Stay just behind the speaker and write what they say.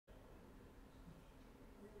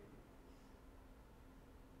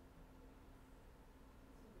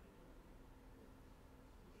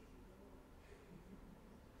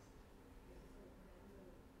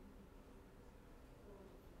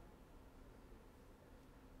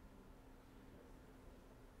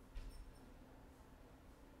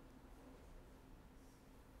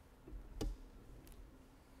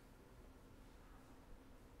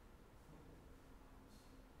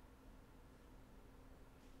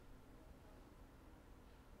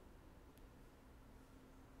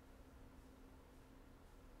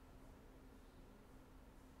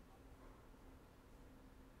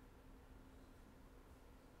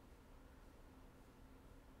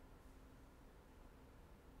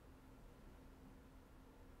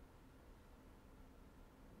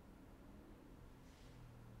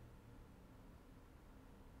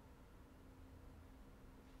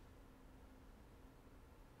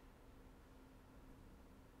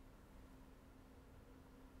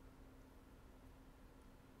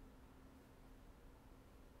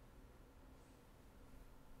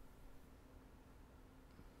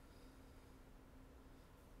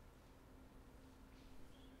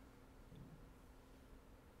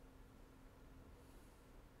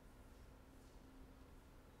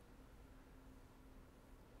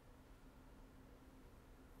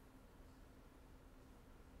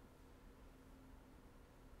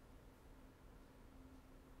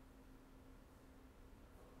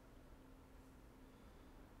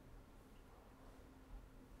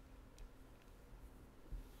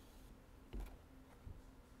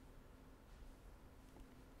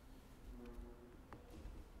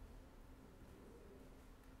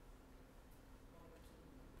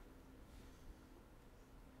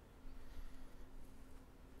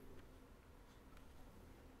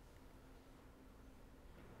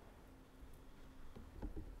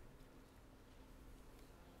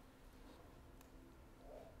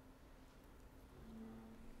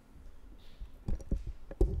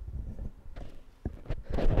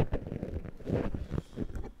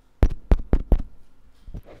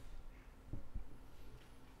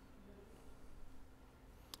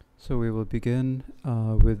So we will begin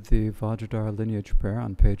with the Vajradhara lineage prayer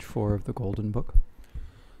on page 4 of the Golden Book.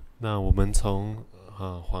 那我们从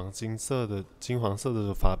金黄色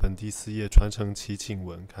的法本第4页传承祈请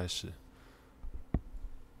文开始。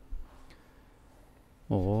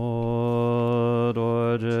O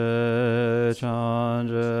Dorje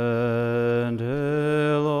Chanjen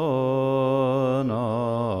Tilo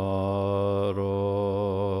Narotam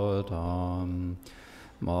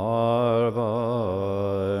Marba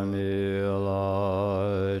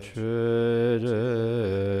Mila Chuje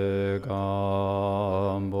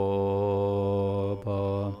Gampopa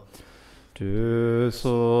Tu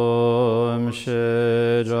Som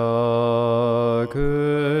Sheja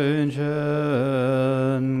Kunchen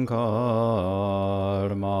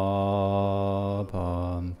Karma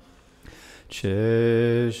Pam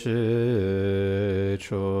Cheshi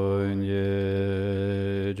Chunye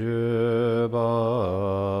Juba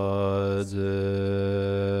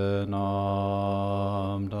Zinam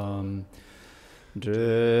Dam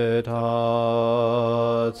Jita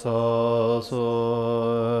Tsasun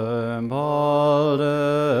Palden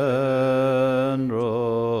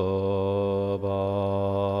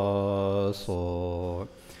Robaso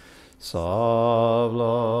Savlam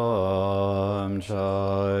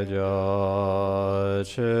Chadya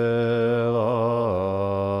Chilang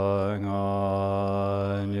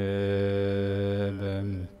Anyebem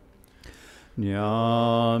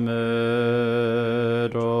Nyame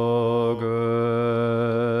Drogun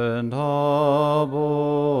Tabo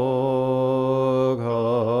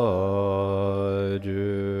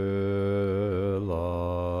Kajula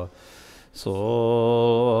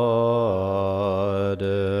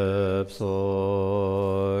Soadipso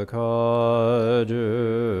Kajula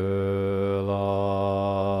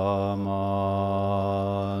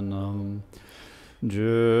Manam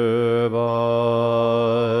Jubadzino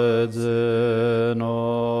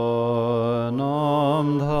Nam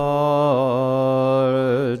Dharjinjilo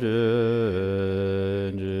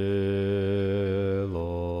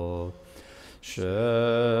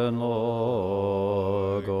Shenlo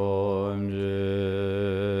Gomji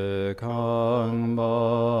Kangbar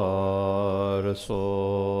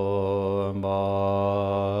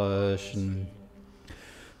Sombashin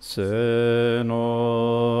Senor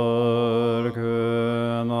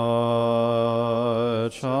Kuna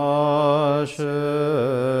Chashin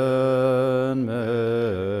Me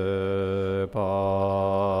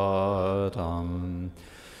Patam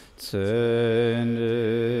Tsendid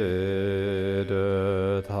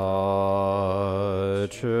Ta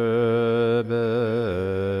Chubegom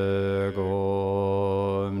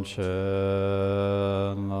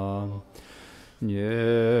Chenlam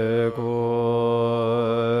Nyekor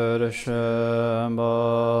Shemba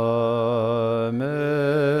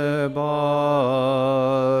Mebar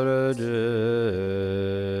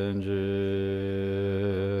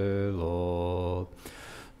Jinjilo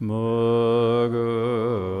Mugu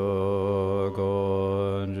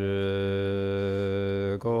Gonji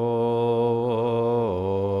Gor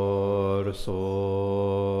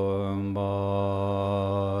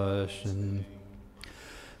Sombashin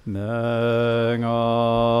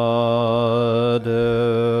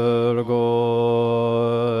Mengadirgo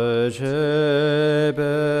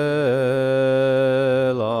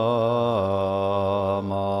Chebela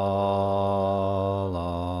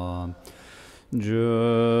Malam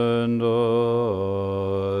Jundo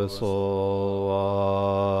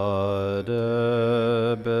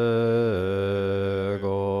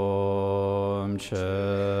Solwadebegom Chenam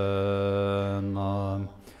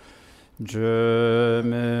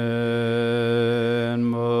Jemin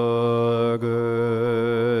Mugu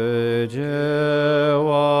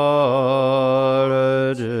Jewar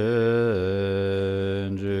Jinjilo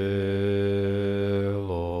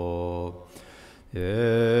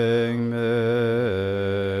Yingme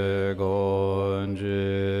Gonjing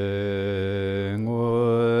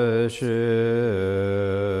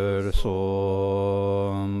Wushir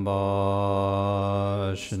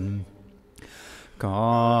Sombashin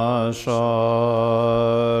Kashar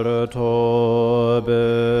Tobing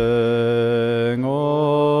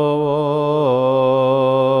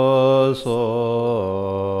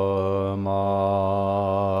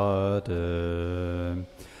Osomate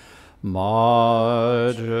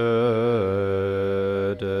Madre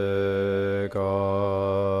de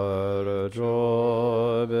Garjobe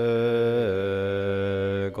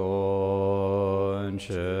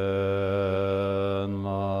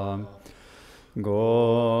Gonchenlam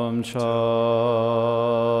Gom Chalodan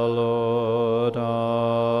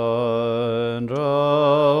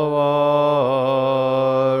Drawar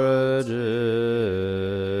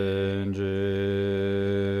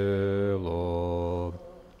Jinjilo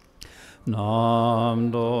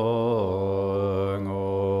Nam do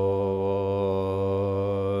ngo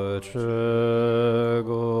che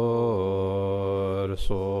gor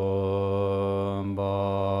som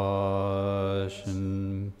ba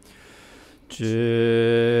shin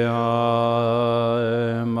ji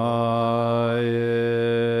ai ma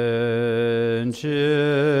yin chi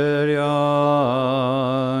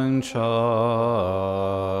riang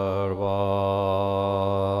char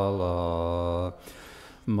ba la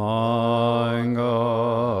Mangaro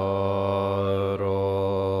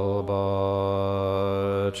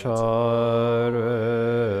ba chare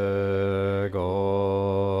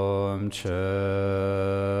gom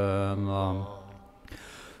chelam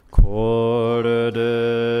korde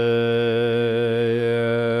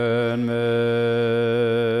yen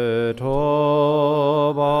me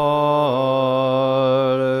toba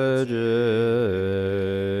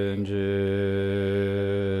jinjilo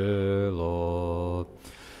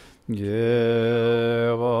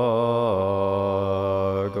Geva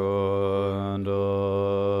Gunda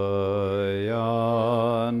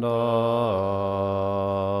Yanda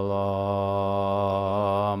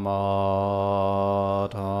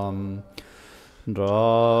Lamatam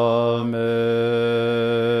Drame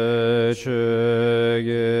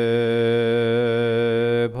Chege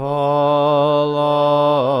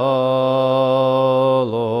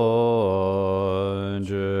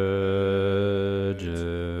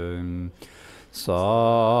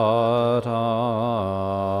Satang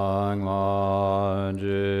Manji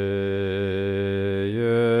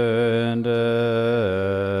Yende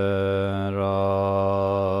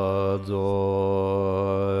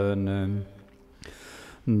Radzonim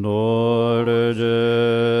Norje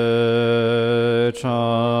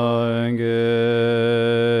Change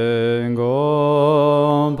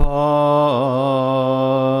Gompanyo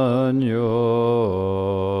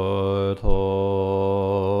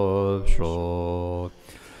Topsho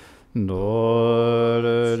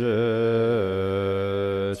Norje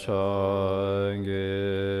Change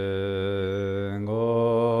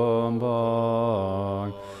Gompanyo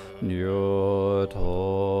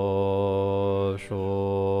Topsho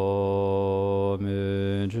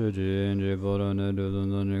Minchi Jinji Borane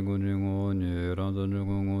Dudunani Gunjingo Niranzanji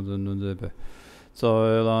Gungo Zendunzepe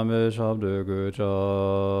Tsai Lame Shabde Gucha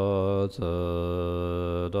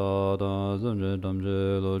Tse Dada Zemje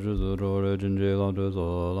Damje Loju Zurore Jinji Lamdu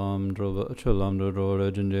So Lam Chulamdu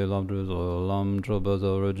Rore Jinji Lamdu So Lam Chuba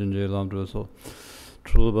Zore Jinji Lamdu So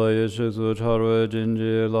Chuba Yeshizu Charwe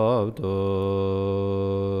Jinji Lamdu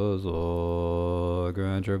So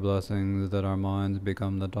Grant your blessings that our minds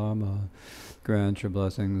become the Dharma. Grant your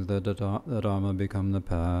blessings that the Dharma become the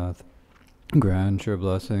path. Grant your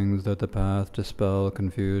blessings that the path dispel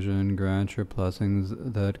confusion. Grant your blessings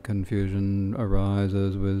that confusion arise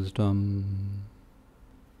as wisdom.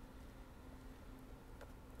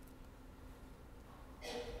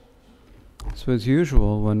 So as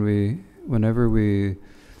usual, whenever we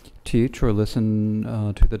teach or listen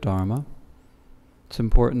to the Dharma, it's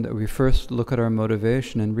important that we first look at our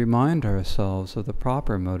motivation and remind ourselves of the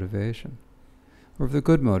proper motivation, or of the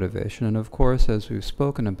good motivation. And of course, as we've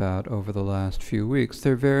spoken about over the last few weeks,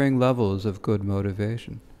 there are varying levels of good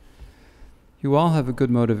motivation. You all have a good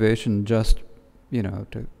motivation just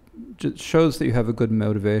shows that you have a good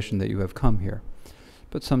motivation that you have come here.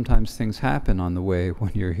 But sometimes things happen on the way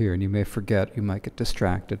when you're here, and you may forget, you might get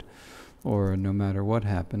distracted, or no matter what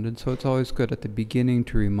happened. And so it's always good at the beginning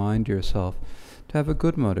to remind yourself to have a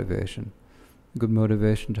good motivation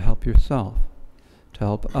to help yourself, to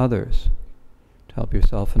help others, to help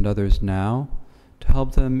yourself and others now, to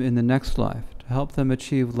help them in the next life, to help them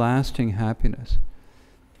achieve lasting happiness.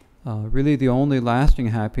 Really the only lasting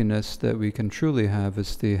happiness that we can truly have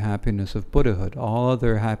is the happiness of Buddhahood. All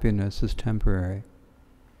other happiness is temporary.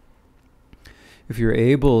 If you're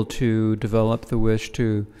able to develop the wish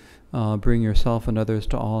to bring yourself and others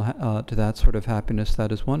to that sort of happiness,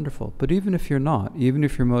 that is wonderful. But even if you're not, even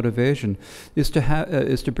if your motivation is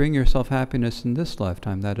to bring yourself happiness in this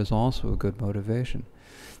lifetime, that is also a good motivation.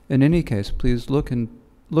 In any case, please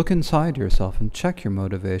look inside yourself and check your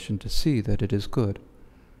motivation to see that it is good.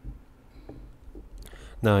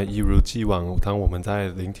 那一如既往，当我们在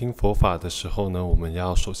聆听佛法的时候呢，我们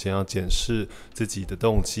首先要检视自己的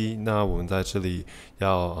动机。那我们在这里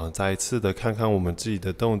要再一次的看看我们自己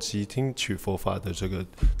的动机，听取佛法的这个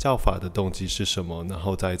教法的动机是什么，然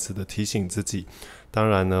后再一次的提醒自己。当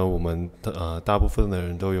然呢，我们大部分的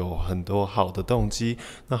人都有很多好的动机，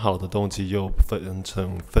那好的动机又分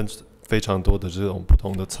非常多的这种不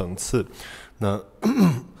同的层次。那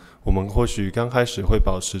我们或许刚开始会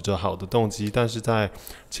保持着好的动机，但是在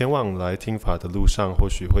前往来听法的路上，或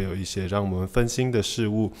许会有一些让我们分心的事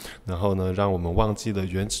物，然后呢，让我们忘记了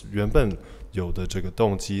原本有的这个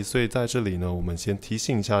动机。所以在这里呢，我们先提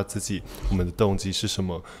醒一下自己，我们的动机是什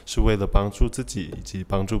么？是为了帮助自己以及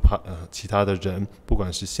帮助其他的人，不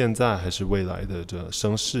管是现在还是未来的这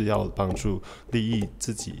生世，要帮助利益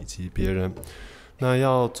自己以及别人。那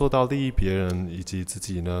要做到利益别人以及自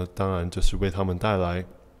己呢，当然就是为他们带来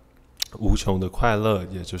无穷的快乐，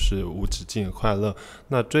也就是无止境的快乐。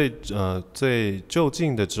那最就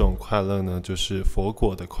近的这种快乐呢，就是佛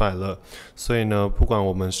果的快乐。所以呢，不管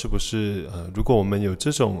我们是不是如果我们有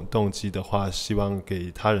这种动机的话，希望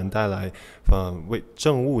给他人带来为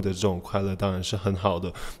正悟的这种快乐，当然是很好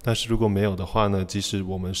的。但是如果没有的话呢，即使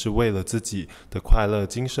我们是为了自己的快乐、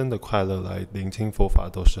今生的快乐来聆听佛法，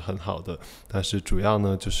都是很好的。但是主要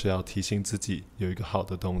呢，就是要提醒自己有一个好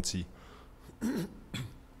的动机。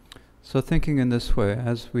So thinking in this way,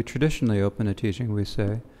 as we traditionally open a teaching, we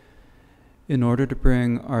say, in order to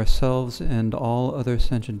bring ourselves and all other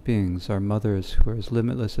sentient beings, our mothers who are as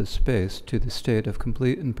limitless as space, to the state of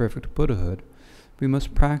complete and perfect Buddhahood, we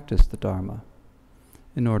must practice the Dharma.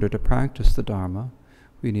 In order to practice the Dharma,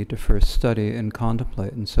 we need to first study and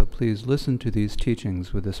contemplate, and so please listen to these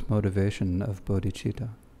teachings with this motivation of bodhicitta.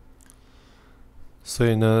 所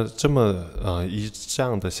以呢，以这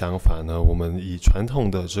样的想法呢，我们以传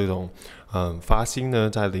统的这种发心呢，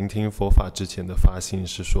在聆听佛法之前的发心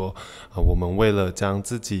是说，我们为了将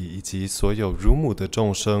自己以及所有如母的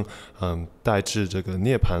众生，带至这个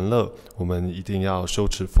涅槃乐，我们一定要修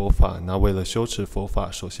持佛法。那为了修持佛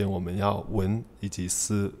法，首先我们要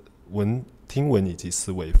听闻以及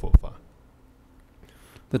思维佛法。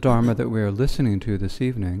The Dharma that we are listening to this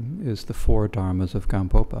evening is the Four Dharmas of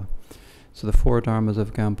Gampopa. So the Four Dharmas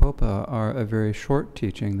of Gampopa are a very short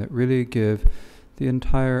teaching that really give the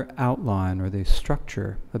entire outline or the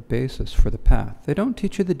structure, a basis for the path. They don't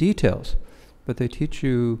teach you the details, but they teach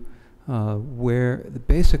you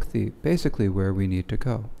basically where we need to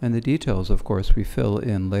go. And the details, of course, we fill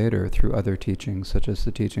in later through other teachings, such as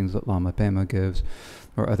the teachings that Lama Pema gives,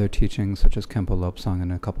 or other teachings such as Khenpo Lobsang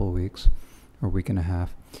in a couple of weeks, or week and a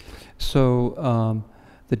half. So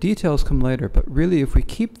the details come later, but really if we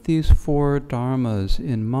keep these four dharmas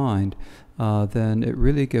in mind, then it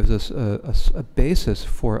really gives us a basis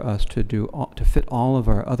for us to fit all of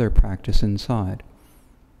our other practice inside.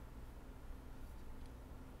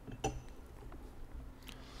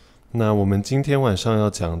 那我们今天晚上要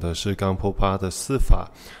讲的是冈波帕的四法。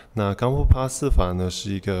那冈波帕四法呢，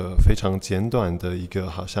是一个非常简短的一个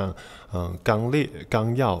好像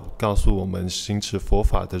纲要，告诉我们行持佛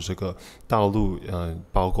法的这个道路，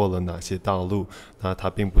包括了哪些道路。那它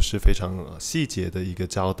并不是非常细节的一个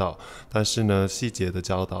教导，但是呢，细节的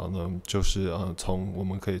教导呢，就是我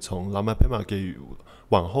们可以从拉玛佩玛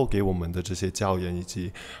往后给我们的这些教言，以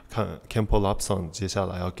及看 Khenpo Lobsang 接下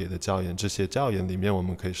来要给的教言，这些教言里面我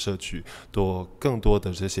们可以摄取更多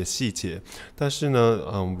的这些细节。但是呢，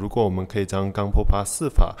如果我们可以将冈波帕四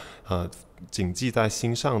法谨记在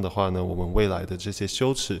心上的话呢，我们未来的这些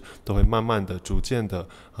修持都会慢慢的、逐渐的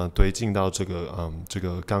堆进到这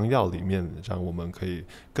个纲要里面，让我们可以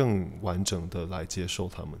更完整的来接受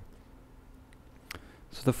它们。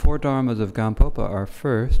So the four dharmas of Gampopa are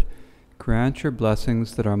first, grant your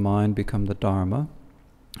blessings that our mind become the Dharma.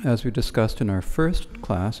 As we discussed in our first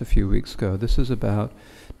class a few weeks ago, this is about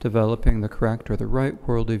developing the correct or the right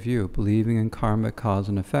worldly view, believing in karmic cause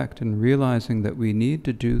and effect, and realizing that we need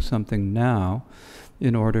to do something now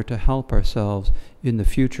in order to help ourselves in the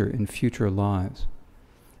future, in future lives.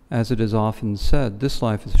 As it is often said, this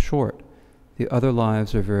life is short. The other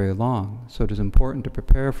lives are very long, so it is important to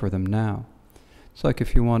prepare for them now. It's like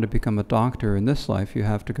if you want to become a doctor in this life, you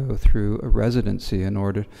have to go through a residency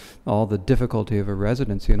all the difficulty of a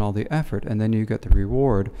residency and all the effort, and then you get the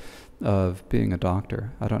reward of being a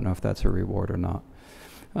doctor. I don't know if that's a reward or not.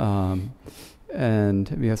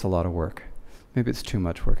 And it's a lot of work. Maybe it's too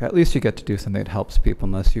much work. At least you get to do something that helps people,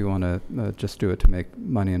 unless you want to just do it to make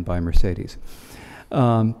money and buy Mercedes.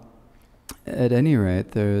 At any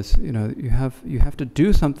rate, you have to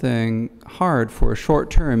do something hard for a short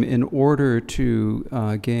term in order to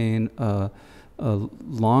gain a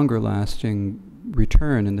longer-lasting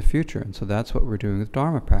return in the future. And so that's what we're doing with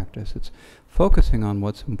Dharma practice. It's focusing on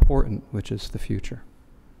what's important, which is the future.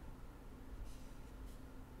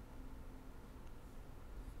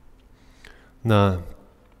 那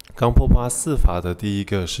冈波巴四法的第一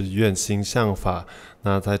个是愿心相法。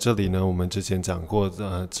那在这里呢，我们之前讲过，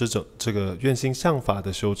这个愿心相法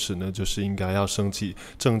的修持呢，就是应该要升起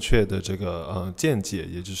正确的这个见解，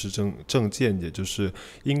也就是正见，也就是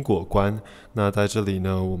因果观。那在这里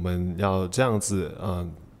呢，我们要这样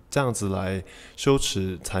子来修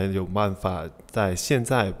持，才有办法在现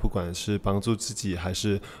在，不管是帮助自己还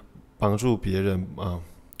是帮助别人，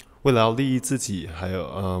为了要利益自己，还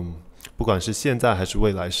有不管是现在还是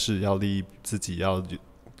未来世，要利益自己，要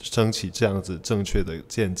升起这样子正确的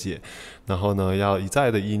见解。然后呢，要一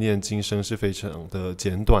再的意念今生是非常的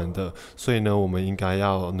简短的，所以呢，我们应该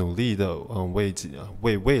要努力的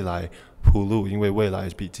为未来铺路，因为未来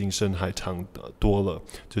比今生还长多了。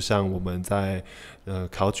就像我们在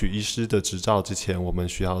考取医师的执照之前，我们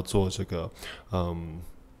需要做这个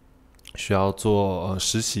需要做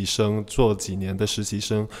实习生，做几年的实习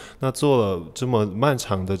生。那做了这么漫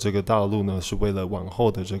长的这个道路呢，是为了往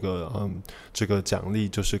后的这个奖励，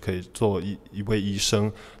就是可以做一位医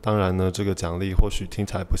生。当然呢，这个奖励或许听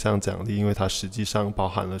起来不像奖励，因为它实际上包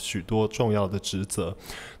含了许多重要的职责。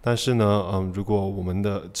但是呢，如果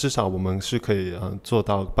至少我们是可以做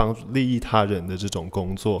到帮助利益他人的这种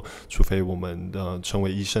工作，除非我们成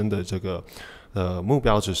为医生的这个目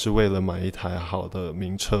标只是为了买一台好的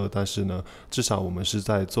名车，但是呢，至少我们是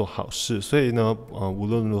在做好事。所以呢，无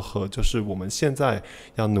论如何，就是我们现在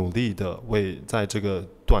要努力的在这个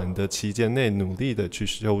短的期间内努力的去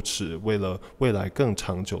修持，为了未来更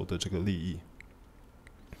长久的这个利益。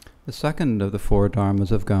The second of the four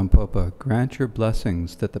dharmas of Gampopa, grant your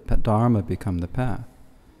blessings that the dharma become the path.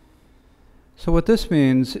 So what this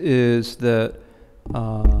means is that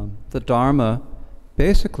the dharma,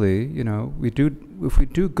 basically, if we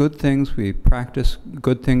do good things, we practice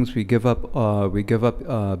good things, we give up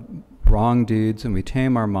wrong deeds, and we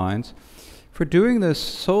tame our minds. If we're doing this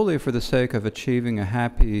solely for the sake of achieving a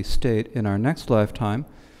happy state in our next lifetime,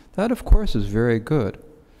 that of course is very good.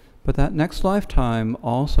 But that next lifetime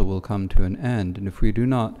also will come to an end, and if we do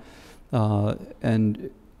not,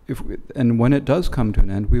 and when it does come to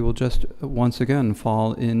an end, we will just once again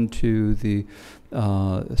fall into the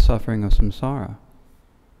suffering of samsara.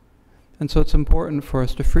 And so it's important for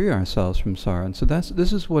us to free ourselves from samsara. And so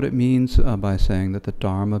this is what it means by saying that the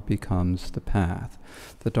Dharma becomes the path.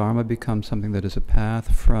 The Dharma becomes something that is a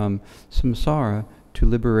path from samsara to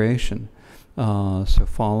liberation. So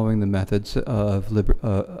following the methods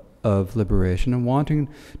of liberation and wanting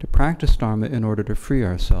to practice Dharma in order to free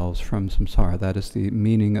ourselves from samsara. That is the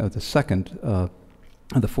meaning of the second of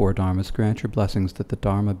the four dharmas. Grant your blessings that the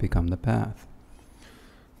Dharma become the path.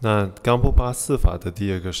 那冈波巴四法的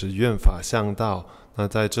第二个是愿法向道。那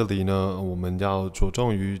在这里呢，我们要着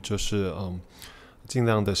重于就是尽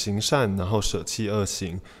量的行善，然后舍弃恶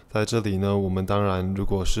行。在这里呢，我们当然如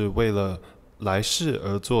果是为了来世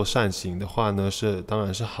而做善行的话呢，当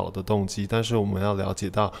然是好的动机，但是我们要了解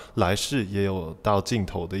到来世也有到尽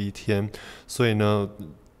头的一天，所以呢，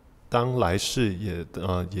当来世也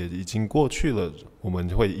已经过去了，我们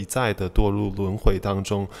会一再的堕入轮回当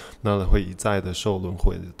中，那会一再的受轮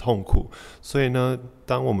回的痛苦。所以呢，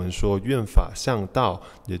当我们说愿法向道，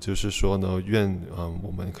也就是说呢，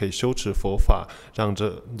我们可以修持佛法，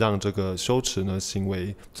让这个修持呢行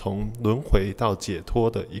为从轮回到解脱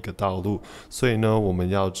的一个道路。所以呢，我们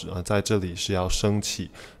要在这里是要升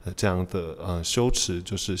起这样的修持，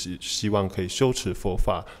就是希望可以修持佛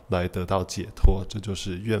法来得到解脱，这就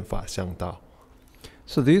是愿法向道。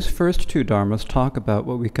So these first two dharmas talk about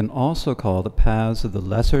what we can also call the paths of the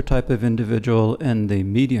lesser type of individual and the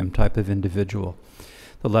medium type of individual.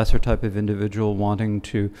 The lesser type of individual wanting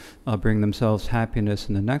to bring themselves happiness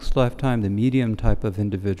in the next lifetime, the medium type of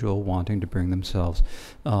individual wanting to bring themselves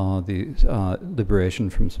liberation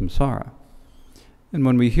from samsara. And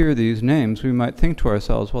when we hear these names, we might think to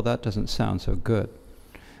ourselves, well, that doesn't sound so good.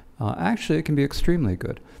 Actually, it can be extremely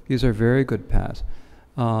good. These are very good paths.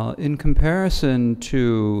 In comparison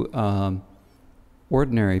to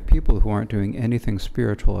ordinary people who aren't doing anything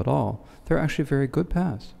spiritual at all, they're actually very good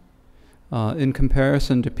paths. In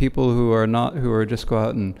comparison to people who are just go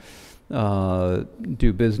out and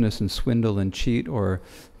do business and swindle and cheat or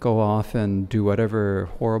go off and do whatever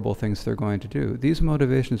horrible things they're going to do, these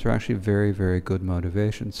motivations are actually very, very good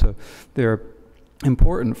motivations. So they're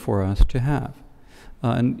important for us to have.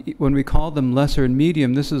 And when we call them lesser and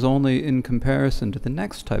medium, this is only in comparison to the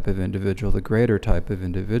next type of individual, the greater type of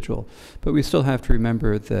individual. But we still have to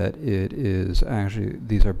remember that it is actually,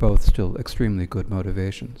 these are both still extremely good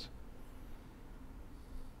motivations.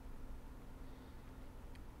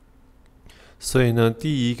 所以呢，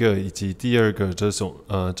第一个以及第二个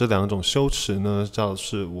这两种修持呢，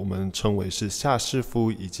是我们称为是下士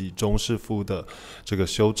夫以及中士夫的这个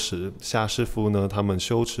修持。下士夫呢，他们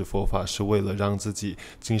修持佛法是为了让自己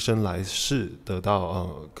今生来世得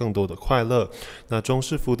到更多的快乐。那中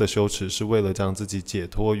士夫的修持是为了将自己解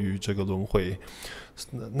脱于这个轮回。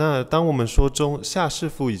那当我们说下士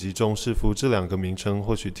夫以及中士夫这两个名称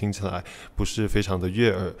或许听起来不是非常的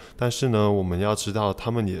悦耳，但是呢，我们要知道他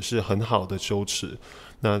们也是很好的修持。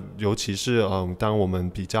那尤其是当我们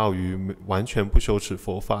比较于完全不修持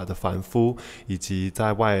佛法的凡夫，以及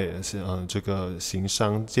在外这个行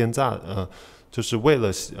商奸诈就是为了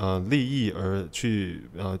利益而去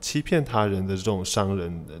欺骗他人的这种商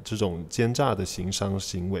人，这种奸诈的行商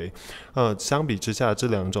行为，相比之下，这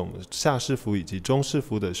两种下士夫以及中士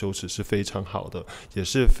夫的修持是非常好的，也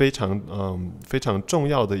是非常重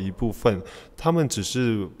要的一部分。他们只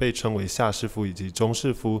是被称为下士夫以及中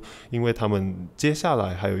士夫，因为他们接下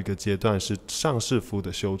来还有一个阶段是上士夫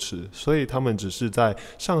的修持，所以他们只是在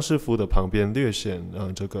上士夫的旁边略显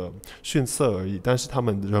这个逊色而已，但是他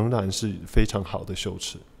们仍然是非常好的修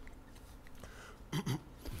持。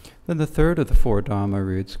Then the third of the four Dharma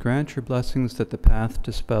reads, "Grant your blessings that the path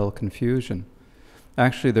dispel confusion."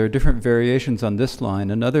 Actually, there are different variations on this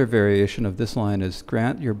line. Another variation of this line is,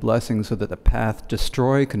 "Grant your blessings so that the path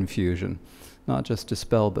destroy confusion." Not just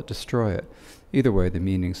dispel, but destroy it. Either way, the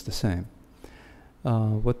meaning's the same.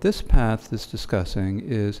 What this path is discussing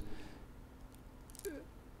is,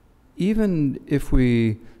 even if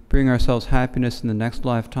we bring ourselves happiness in the next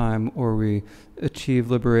lifetime, or we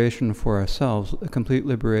achieve liberation for ourselves, a complete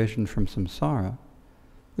liberation from samsara,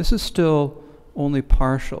 this is still only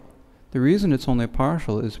partial. The reason it's only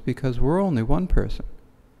partial is because we're only one person.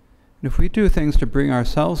 And if we do things to bring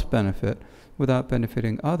ourselves benefit without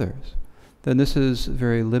benefiting others, then this is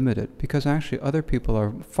very limited, because actually other people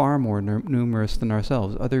are far more numerous than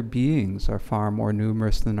ourselves. Other beings are far more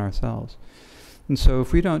numerous than ourselves. And so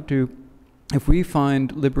if we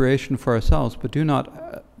find liberation for ourselves but do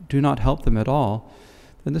not help them at all,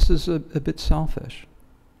 then this is a bit selfish.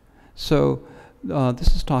 So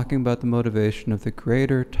this is talking about the motivation of the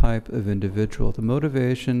greater type of individual, the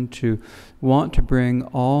motivation to want to bring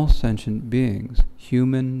all sentient beings,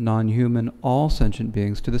 human, non-human, all sentient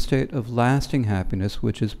beings, to the state of lasting happiness,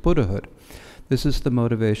 which is buddhahood. This is the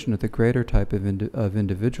motivation of the greater type of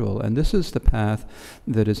individual, and this is the path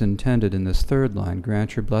that is intended in this third line,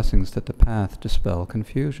 "Grant your blessings that the path dispel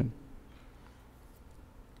confusion."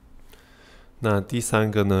 那第三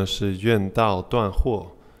个呢是愿道断惑。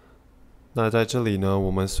那在这里呢，我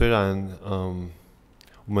们虽然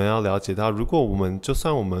我们要了解到，如果就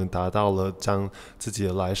算我们达到了将自己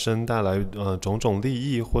的来生带来种种利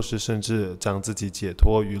益，或是甚至将自己解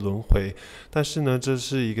脱于轮回，但是呢，这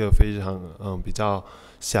是一个非常比较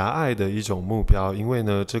狭隘的一种目标，因为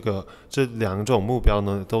呢，这两种目标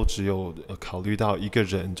呢，都只有考虑到一个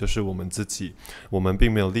人，就是我们自己，我们并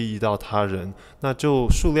没有利益到他人。那就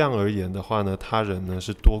数量而言的话呢，他人呢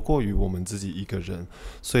是多过于我们自己一个人，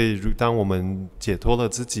所以当我们解脱了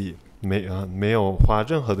自己，没有花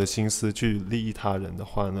任何的心思去利益他人的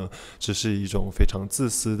话呢，这是一种非常自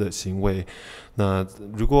私的行为。那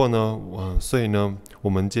如果呢，所以呢，我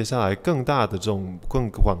们接下来更大的这种更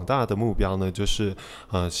广大的目标呢，就是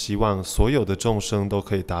希望所有的众生都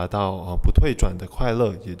可以达到不退转的快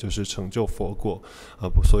乐，也就是成就佛果。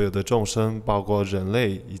所有的众生，包括人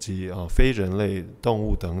类以及非人类动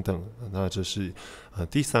物等等。那这是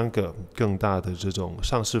第三个更大的这种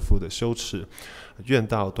上士夫的修持，愿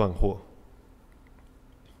道断惑。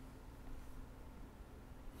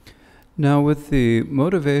Now, with the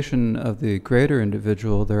motivation of the greater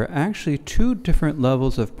individual, there are actually two different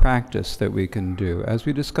levels of practice that we can do, as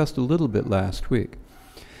we discussed a little bit last week.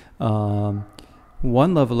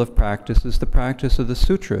 One level of practice is the practice of the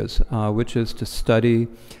sutras, which is to study,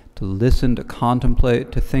 to listen, to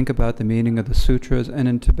contemplate, to think about the meaning of the sutras, and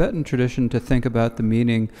in Tibetan tradition to think about the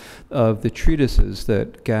meaning of the treatises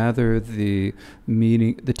that gather the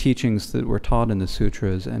teachings that were taught in the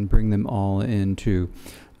sutras and bring them all into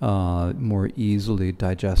more easily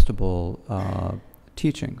digestible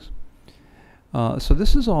teachings. So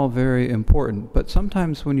this is all very important, but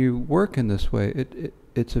sometimes when you work in this way,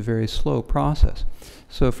 it's a very slow process.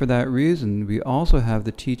 So for that reason, we also have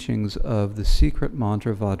the teachings of the secret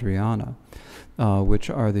mantra Vajrayana, which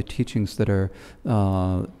are the teachings that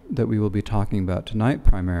we will be talking about tonight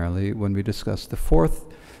primarily when we discuss the fourth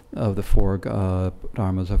of the four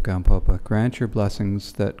Dharmas of Gampopa. Grant your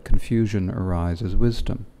blessings that confusion arise as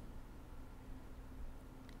wisdom.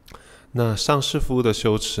 那上士服务的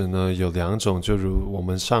修持呢，有2种，就如我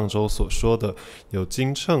们上周所说的，有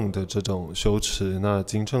经乘的这种修持。那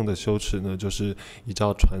经乘的修持呢，就是依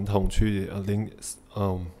照传统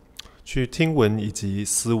去听闻以及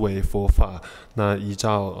思维佛法。那依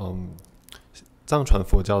照藏传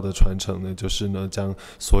佛教的传承呢，就是呢将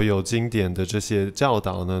所有经典的这些教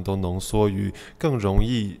导呢，都浓缩于更容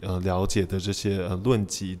易了解的这些论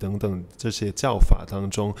集等等这些教法当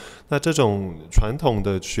中。那这种传统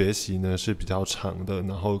的学习呢是比较长的，然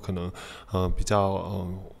后可能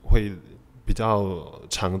会比较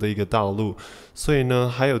长的一个道路。所以呢，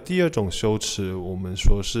还有第2种修持，我们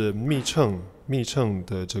说是密乘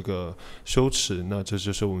的这个修持。那这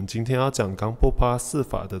就是我们今天要讲Gampopa 4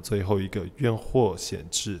法的最后一个愿惑显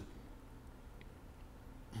智。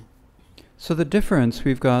So the difference,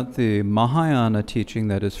 we've got the Mahayana teaching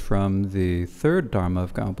that is from the 3rd Dharma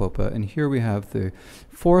of Gampopa, and here we have the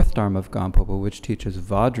 4th Dharma of Gampopa, which teaches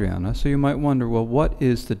Vajrayana. So you might wonder, well, what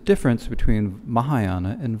is the difference between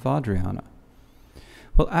Mahayana and Vajrayana?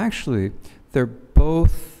 Well, actually, they're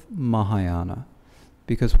both Mahayana,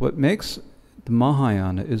 because what makes the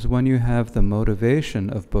Mahayana is when you have the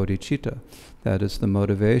motivation of bodhicitta, that is the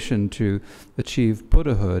motivation to achieve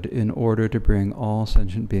buddhahood in order to bring all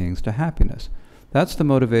sentient beings to happiness. That's the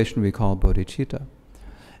motivation we call bodhicitta.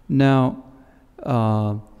 Now,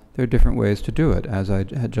 there are different ways to do it. As I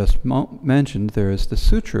had just mentioned, there is the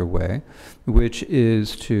sutra way, which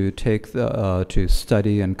is to take to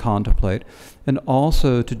study and contemplate, and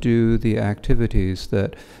also to do the activities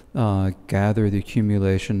that gather the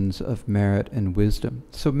accumulations of merit and wisdom.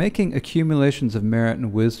 So making accumulations of merit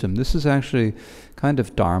and wisdom, this is actually kind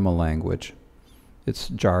of Dharma language. It's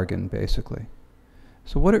jargon, basically.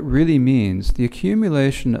 So what it really means, the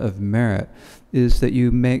accumulation of merit, is that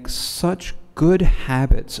you make such good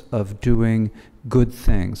habits of doing good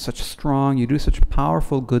things, you do such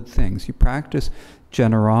powerful good things. You practice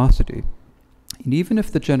generosity. And even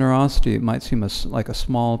if the generosity, it might seem like a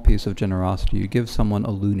small piece of generosity, you give someone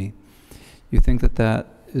a loonie. You think that that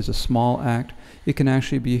is a small act. It can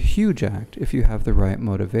actually be a huge act if you have the right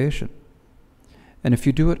motivation. And if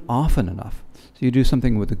you do it often enough, so you do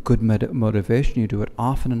something with a good motivation, you do it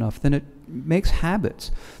often enough, then it makes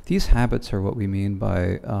habits. These habits are what we mean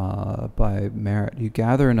by merit. You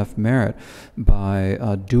gather enough merit by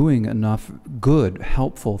doing enough good,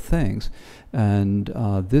 helpful things, and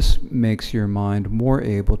this makes your mind more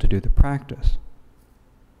able to do the practice.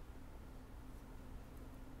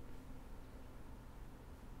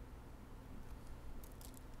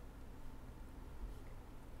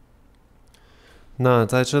 那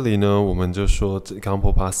在这里呢，我们就说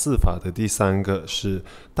Gampopa 4法的第3个是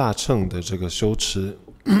大乘的这个修持，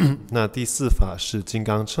那第4法是金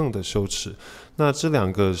刚乘的修持。那这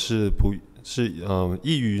2个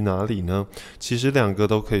异于哪里呢？其实2个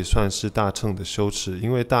都可以算是大乘的修持。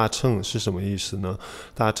因为大乘是什么意思呢？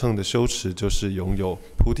大乘的修持就是拥有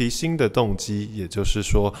菩提心的动机，也就是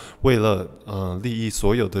说为了利益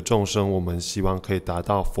所有的众生，我们希望可以达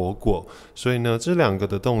到佛果。所以呢，这2个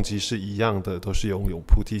的动机是一样的，都是拥有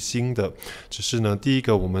菩提心的。只是呢，第一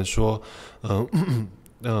个我们说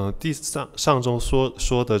上周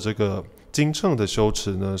说的这个经乘的修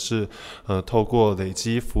持呢，是透过累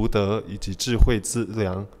积福德以及智慧资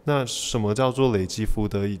粮。那什么叫做累积福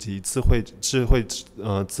德以及智慧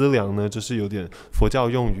资粮呢？就是有点佛教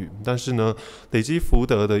用语。但是呢，累积福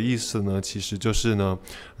德的意思呢，其实就是呢，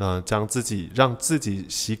让自己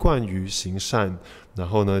习惯于行善，然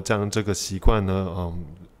后呢，将这个习惯呢，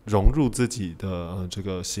融入自己的这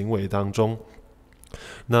个行为当中。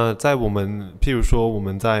那在譬如说我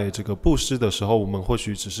们在这个布施的时候，我们或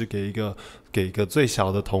许只是给一个最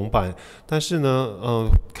小的铜板，但是呢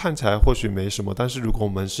看起来或许没什么，但是如果我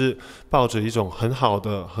们是抱着一种很好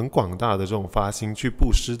的很广大的这种发心去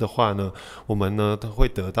布施的话呢，我们呢会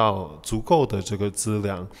得到足够的这个资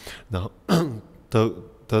粮，然后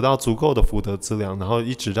得到足够的福德资粮，然后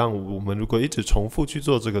让我们如果一直重复去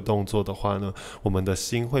做这个动作的话呢，我们的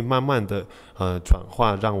心会慢慢的转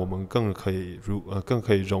化，让我们更可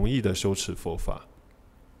以容易的修持佛法。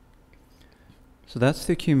 So that's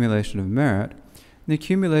the accumulation of merit. The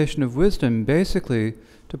accumulation of wisdom, basically,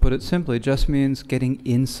 to put it simply, just means getting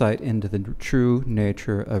insight into the true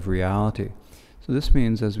nature of reality. So this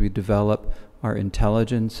means as we develop our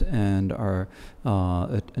intelligence and our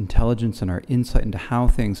insight into how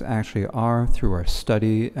things actually are through our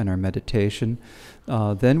study and our meditation,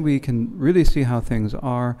 then we can really see how things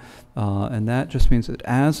are, and that just means that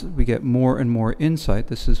as we get more and more insight,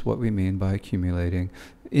 this is what we mean by accumulating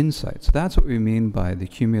insight. So that's what we mean by the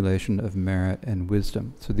accumulation of merit and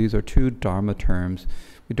wisdom. So these are two Dharma terms.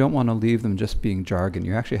 We don't want to leave them just being jargon.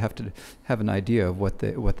 You actually have to have an idea of what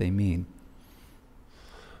they mean.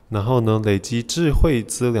 然后呢，累积智慧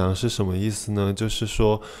资粮是什么意思呢？就是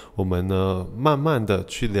说，我们呢，慢慢的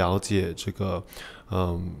去了解这个，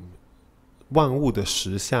万物的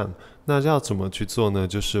实相。那要怎么去做呢？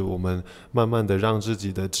就是我们慢慢的让自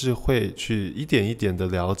己的智慧去一点一点的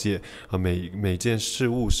了解，每件事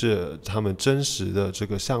物是他们真实的这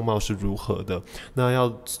个相貌是如何的。那要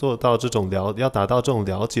做到这种要达到这种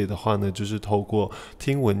了解的话呢，就是透过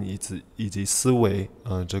听闻以及思维，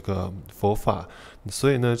这个佛法。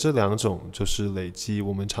所以呢，这两种就是累积，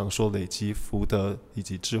我们常说累积福德以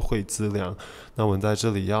及智慧资粮。那我们在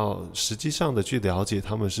这里要实际上的去了解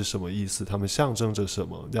他们是什么意思，他们象征着什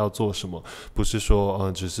么，要做什么，不是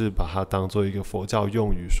说只是把它当做一个佛教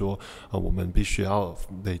用语，说我们必须要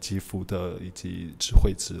累积福德以及智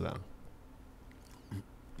慧资粮。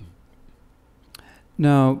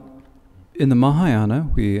Now, in the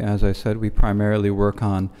Mahayana, as I said, we primarily work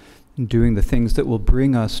on doing the things that will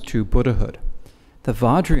bring us to Buddhahood. The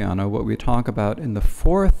Vajrayana, what we talk about in the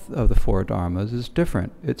fourth of the four dharmas, is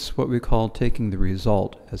different. It's what we call taking the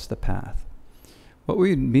result as the path. What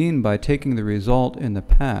we mean by taking the result in the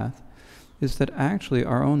path is that actually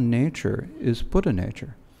our own nature is Buddha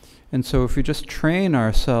nature. And so if we just train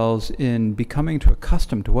ourselves in becoming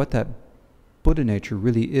accustomed to what that Buddha nature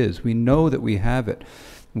really is, we know that we have it.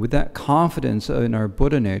 With that confidence in our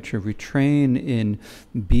Buddha nature, if we train in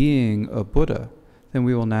being a Buddha, then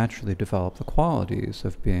we will naturally develop the qualities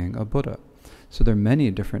of being a Buddha. So there are many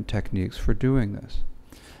different techniques for doing this.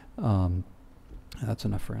 That's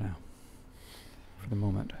enough for now, for the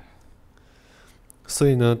moment. 所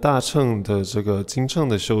以呢，大乘的这个经乘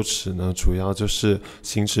的修持呢，主要就是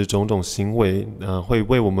行持种种行为，会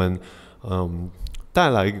为我们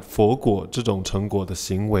带来佛果这种成果的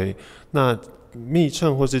行为。那密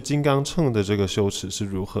乘或是金刚乘的这个修持是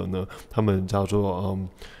如何呢？他们叫做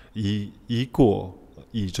以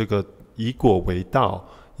果为道，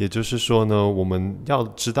也就是说呢，我们要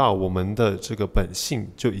知道我们的这个本性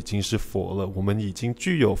就已经是佛了，我们已经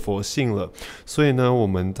具有佛性了。所以呢，我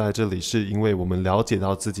们在这里是因为我们了解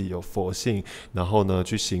到自己有佛性，然后呢，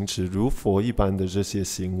去行持如佛一般的这些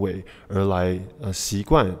行为，而来习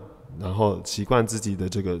惯，然后习惯自己的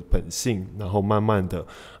这个本性，然后慢慢的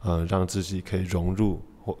让自己可以融入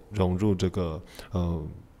这个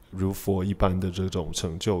如佛一般的这种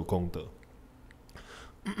成就功德。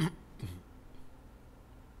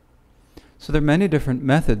So there are many different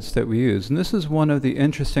methods that we use, and this is one of the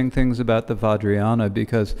interesting things about the Vajrayana,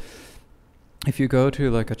 because if you go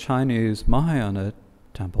to like a Chinese Mahayana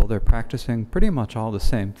temple, they're practicing pretty much all the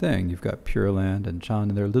same thing. You've got Pure Land and Chan,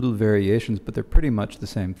 and there are little variations, but they're pretty much the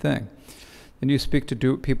same thing. And you speak to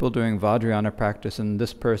people doing Vajrayana practice, and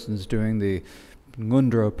this person's doing the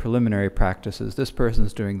Ngundro preliminary practices, this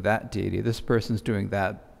person's doing that deity, this person's doing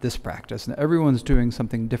this practice, and everyone's doing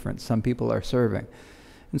something different. Some people are serving.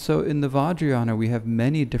 And so in the Vajrayana we have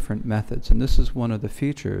many different methods, and this is one of the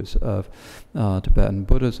features of Tibetan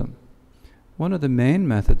Buddhism. One of the main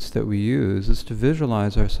methods that we use is to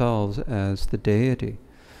visualize ourselves as the deity.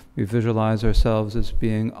 We visualize ourselves as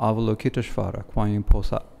being Avalokiteshvara, Kwanyin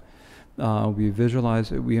Posa.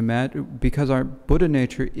 We imagine, because our Buddha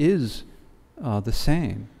nature is the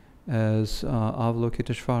same as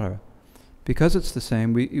Avalokiteshvara. Because it's the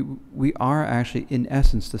same, we are actually in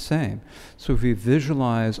essence the same. So if we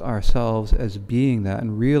visualize ourselves as being that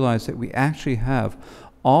and realize that we actually have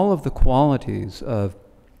all of the qualities of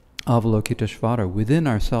Avalokiteshvara within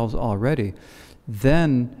ourselves already,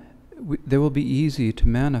 then they will be easy to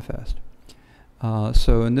manifest.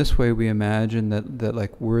 So in this way we imagine that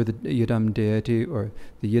like we're the Yidam deity, or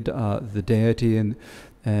the deity,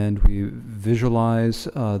 and we visualize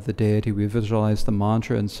the deity, we visualize the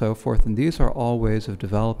mantra and so forth, and these are all ways of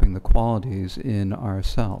developing the qualities in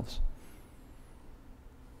ourselves.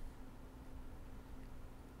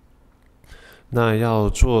 那要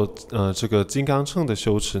做这个金刚乘的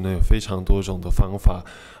修持呢，有非常多种的方法，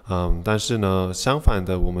但是呢，相反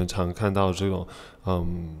的，我们常看到这种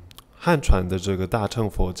汉传的这个大乘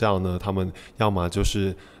佛教呢，他们要么就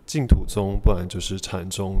是净土宗，不然就是禅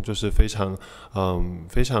宗，就是非常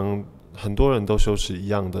很多人都修持一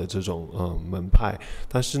样的这种门派，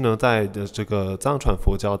但是呢，在这个藏传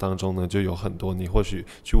佛教当中呢，就有很多你或许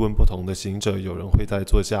去问不同的行者，有人会在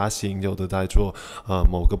做加行，有的在做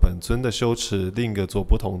某个本尊的修持，另一个做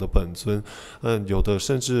不同的本尊，有的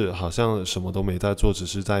甚至好像什么都没在做，只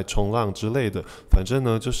是在冲浪之类的。反正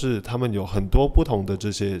呢，就是他们有很多不同的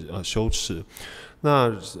这些修持。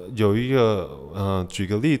那有一个举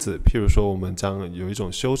个例子，譬如说我们有一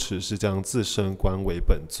种修持是将自身观为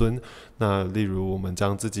本尊，那例如我们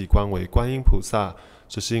将自己观为观音菩萨，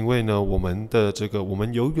这是因为呢，我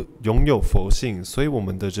们拥有佛性，所以我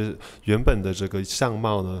们的原本的这个相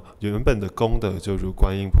貌呢，原本的功德就如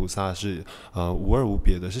观音菩萨是无二无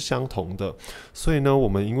别的，是相同的。所以呢，我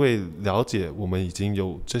们因为了解我们已经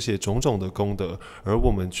有这些种种的功德，而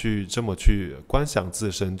我们这么去观想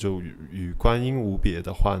自身就与观音无别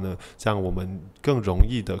的话呢，这样我们更容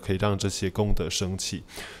易的可以让这些功德升起。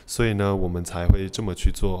所以呢，我们才会这么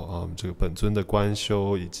去做这个本尊的观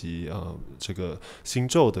修，以及这个心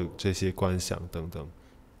咒的这些观想等等。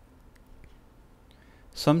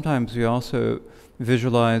Sometimes we also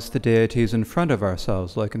visualize the deities in front of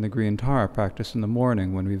ourselves, like in the Green Tara practice in the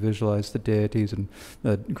morning, when we visualize the deities and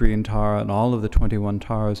the Green Tara and all of the 21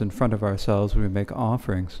 Taras in front of ourselves when we make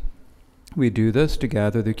offerings. We do this to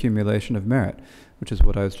gather the accumulation of merit, which is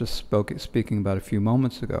what I was just speaking about a few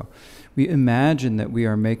moments ago. We imagine that we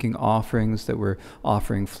are making offerings, that we're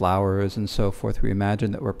offering flowers and so forth. We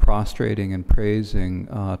imagine that we're prostrating and praising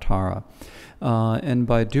Tara. And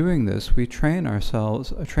by doing this, we train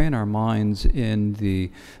our minds in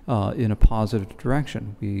a positive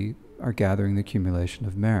direction. We are gathering the accumulation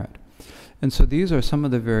of merit. And so these are some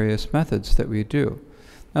of the various methods that we do.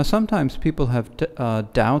 Now, sometimes people have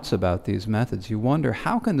doubts about these methods. You wonder,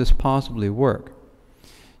 how can this possibly work?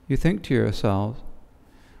 You think to yourself,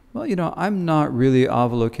 well, I'm not really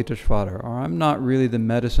Avalokiteshvara, or I'm not really the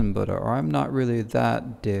medicine Buddha, or I'm not really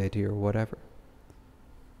that deity or whatever.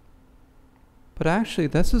 But actually,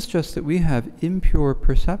 this is just that we have impure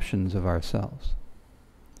perceptions of ourselves.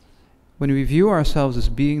 When we view ourselves as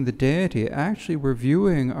being the deity, actually we're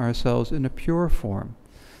viewing ourselves in a pure form.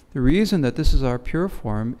 The reason that this is our pure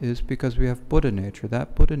form is because we have Buddha nature.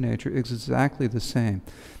 That Buddha nature is exactly the same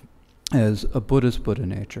as a Buddha's Buddha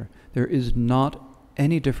nature. There is not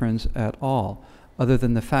any difference at all, other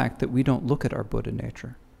than the fact that we don't look at our Buddha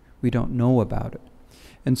nature. We don't know about it.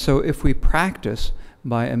 And so if we practice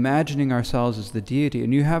by imagining ourselves as the deity,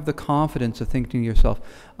 and you have the confidence of thinking to yourself,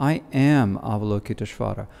 I am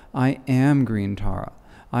Avalokiteshvara, I am Green Tara,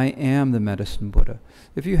 I am the medicine Buddha.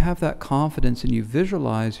 If you have that confidence and you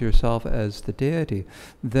visualize yourself as the deity,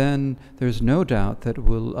 then there's no doubt that it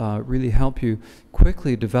will really help you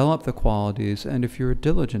quickly develop the qualities, and if you're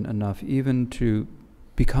diligent enough, even to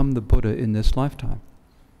become the Buddha in this lifetime.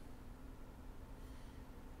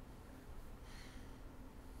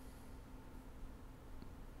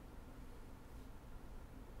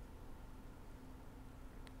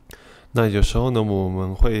那有时候呢，我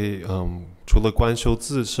们会除了观修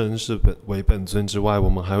自身是为本尊之外，我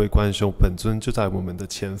们还会观修本尊就在我们的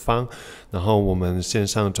前方，然后我们献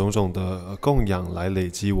上种种的供养来累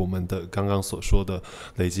积我们的刚刚所说的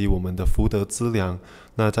累积我们的福德资粮。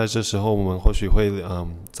那在这时候我们或许会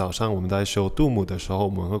早上我们在修度母的时候，我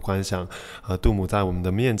们会观想度母在我们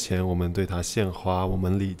的面前，我们对他献花，我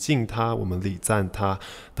们礼敬他，我们礼赞他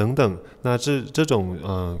等等。那这种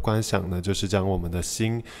观想呢，就是将我们的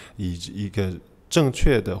心以一个正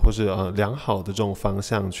确的或是良好的这种方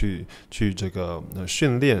向去这个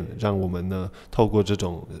训练，让我们呢透过这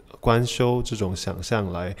种观修这种想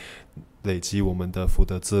象来累积我们的福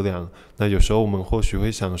德资粮。那有时候我们或许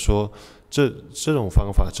会想说，这种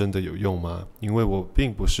方法真的有用吗？因为我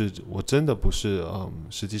真的不是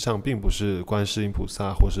实际上并不是观世音菩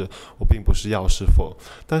萨，或是我并不是药师佛。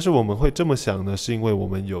但是我们会这么想呢，是因为我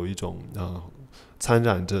们有一种掺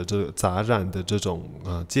染着杂染的这种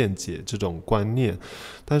见解，这种观念。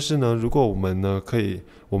但是呢，如果我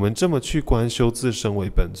们这么去观修自身为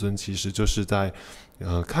本尊，其实就是在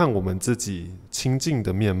看我们自己清净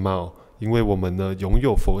的面貌。因为我们呢拥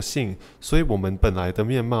有佛性，所以我们本来的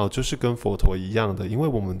面貌就是跟佛陀一样的，因为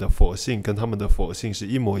我们的佛性跟他们的佛性是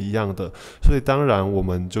一模一样的，所以当然我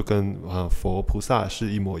们就跟佛菩萨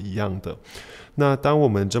是一模一样的。那当我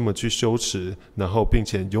们这么去修持，然后并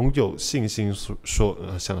且拥有信心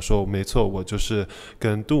想说没错，我就是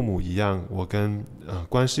跟度母一样，我跟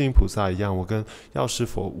观世音菩萨一样，我跟药师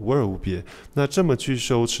佛无二无别。那这么去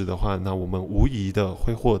修持的话，那我们无疑的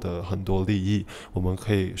会获得很多利益，我们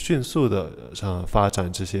可以迅速的发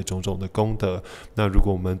展这些种种的功德。那如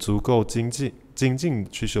果我们足够精进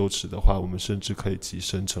去修持的话，我们甚至可以即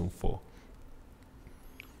身成佛。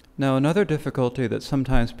Now, another difficulty that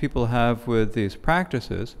sometimes people have with these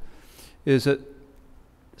practices is that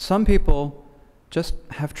some people just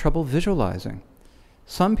have trouble visualizing.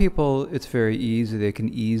 Some people, it's very easy. They can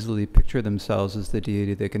easily picture themselves as the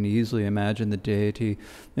deity. They can easily imagine the deity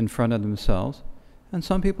in front of themselves. And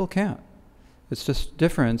some people can't. It's just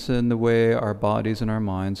difference in the way our bodies and our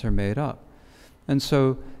minds are made up. And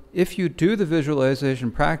so if you do the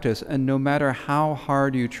visualization practice, and no matter how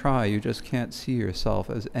hard you try, you just can't see yourself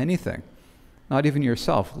as anything, not even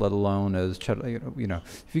yourself, let alone as,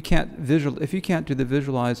 if you can't do the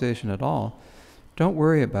visualization at all, don't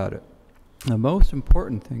worry about it. The most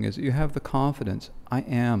important thing is that you have the confidence, I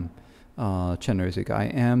am Chenrezig, I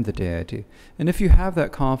am the deity. And if you have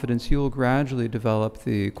that confidence, you will gradually develop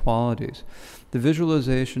the qualities. The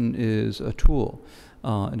visualization is a tool,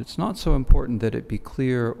 and it's not so important that it be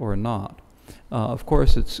clear or not. Of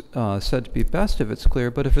course, it's said to be best if it's clear,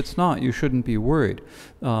 but if it's not, you shouldn't be worried.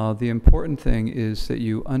 The important thing is that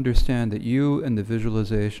you understand that you and the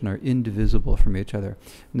visualization are indivisible from each other.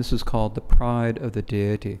 And this is called the pride of the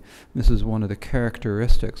deity. This is one of the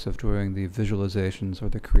characteristics of doing the visualizations or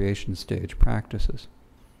the creation stage practices.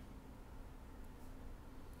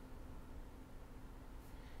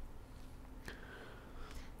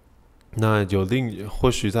那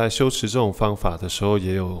或许在修持这种方法的时候，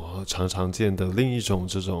也有常见的另一种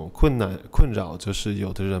这种困扰，就是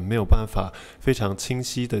有的人没有办法非常清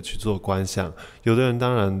晰的去做观想。有的人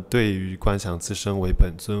当然对于观想自身为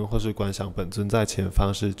本尊，或是观想本尊在前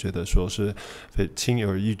方，是觉得说是轻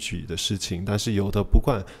而易举的事情，但是有的不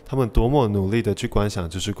管他们多么努力的去观想，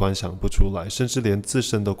就是观想不出来，甚至连自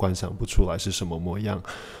身都观想不出来是什么模样。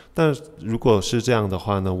但如果是这样的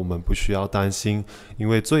话呢，我们不需要担心，因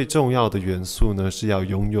为最重要的元素呢是要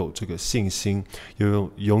拥有这个信心，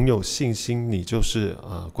拥有信心，你就是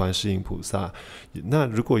观世音菩萨。那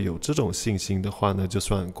如果有这种信心的话呢，就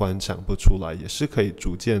算观想不出来，也是可以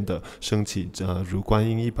逐渐的升起如观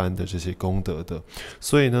音一般的这些功德的。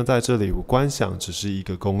所以呢，在这里观想只是一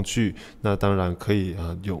个工具，那当然可以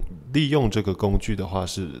利用这个工具的话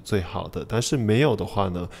是最好的，但是没有的话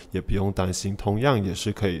呢，也不用担心，同样也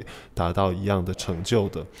是可以达到一样的成就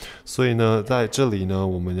的。所以呢，在这里呢，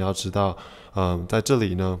我们要知道，在这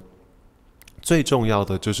里呢，最重要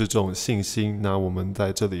的就是这种信心。那我们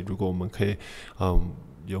在这里，如果我们可以，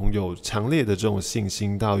拥有强烈的这种信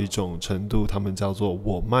心到一种程度，他们叫做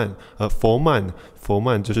佛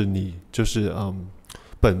慢就是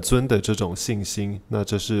本尊的这种信心。那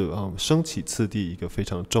这是升起次第一个非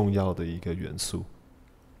常重要的一个元素。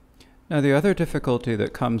Now, the other difficulty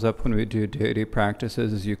that comes up when we do deity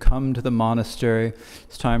practices is you come to the monastery,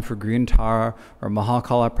 it's time for Green Tara or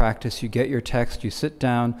Mahakala practice, you get your text, you sit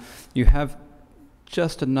down, you have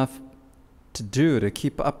just enough to do to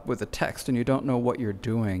keep up with the text, and you don't know what you're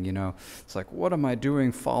doing, It's like, what am I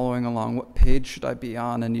doing following along? What page should I be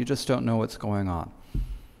on? And you just don't know what's going on.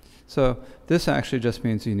 So this actually just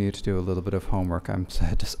means you need to do a little bit of homework, I'm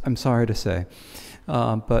sorry to say.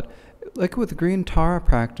 But like with Green Tara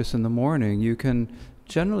practice in the morning, you can,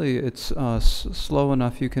 generally it's slow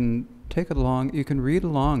enough, you can take it along, you can read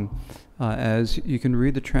along as you can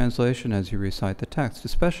read the translation as you recite the text,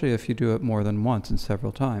 especially if you do it more than once and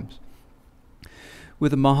several times.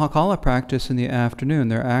 With the Mahakala practice in the afternoon,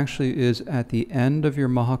 there actually is at the end of your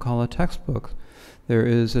Mahakala textbook, there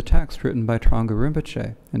is a text written by Thrangu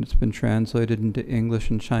Rinpoche, and it's been translated into English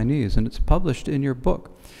and Chinese, and it's published in your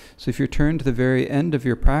book. So if you turn to the very end of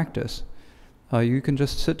your practice, you can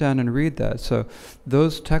just sit down and read that. So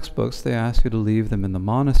those textbooks, they ask you to leave them in the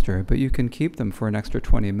monastery, but you can keep them for an extra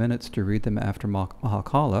 20 minutes to read them after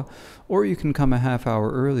Mahakala, or you can come a half hour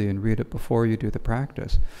early and read it before you do the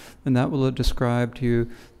practice. And that will describe to you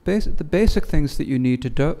the basic things that you need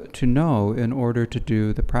to know in order to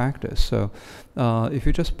do the practice. So if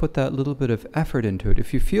you just put that little bit of effort into it,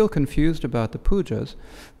 if you feel confused about the pujas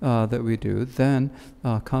that we do, then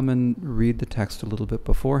come and read the text a little bit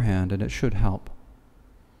beforehand, and it should help.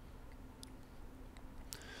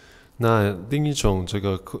 那另一种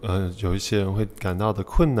有一些人会感到的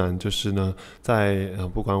困难，就是呢，在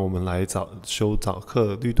不管我们来修早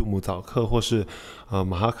课、绿度母早课，或是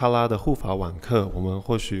马哈卡拉的护法晚课，我们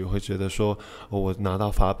或许会觉得说，我拿到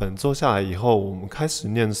法本坐下来以后，我们开始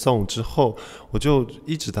念诵之后，我就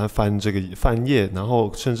一直在翻页，然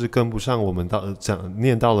后甚至跟不上我们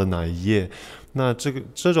念到了哪一页。那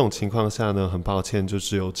这种情况下呢，很抱歉，就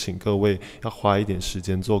只有请各位要花一点时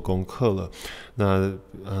间做功课了。那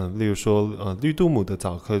例如说绿度母的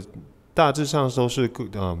早课大致上都是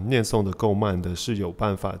念诵的够慢的，是有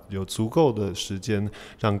办法有足够的时间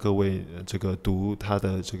让各位这个读它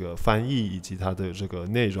的这个翻译以及它的这个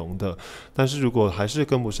内容的。但是如果还是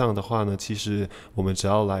跟不上的话呢，其实我们只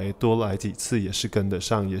要多来几次也是跟得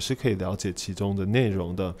上，也是可以了解其中的内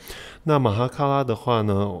容的。那马哈喀拉的话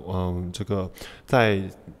呢，这个在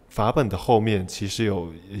法本的后面其实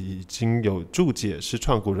已经有注解，是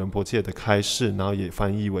创古仁波切的开示，然后也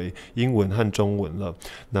翻译为英文和中文了。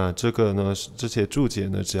那这个呢，这些注解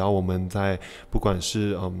呢，只要我们在不管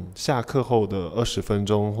是下课后的20分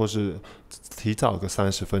钟，或是提早个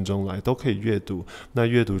30分钟来，都可以阅读。那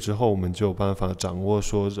阅读之后，我们就有办法掌握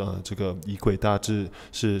说，这个仪轨大致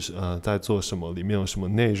是在做什么，里面有什么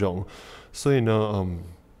内容。所以呢，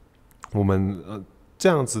我们这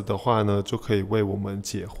样子的话呢，就可以为我们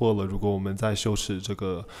解惑了。如果我们在修持这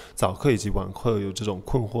个早课以及晚课有这种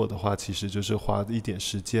困惑的话，其实就是花一点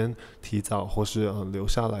时间提早，或是留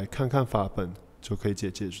下来看看法本，就可以解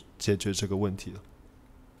决这个问题了。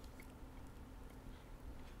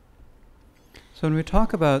So when we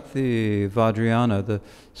talk about the Vajrayana,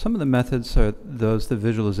 some of the methods are the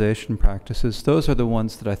visualization practices. Those are the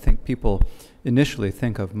ones that I think people initially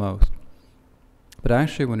think of most. But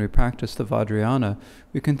actually, when we practice the Vajrayana,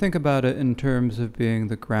 we can think about it in terms of being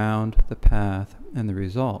the ground, the path, and the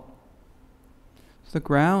result. So the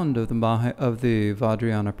ground of the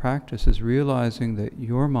Vajrayana practice is realizing that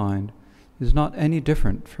your mind is not any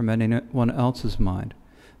different from anyone else's mind.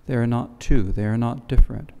 They are not two, they are not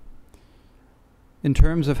different. In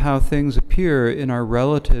terms of how things appear in our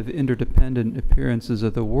relative interdependent appearances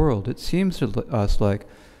of the world, it seems to us like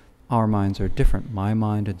our minds are different. My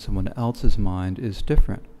mind and someone else's mind is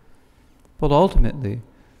different. But ultimately,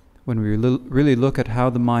 when we really look at how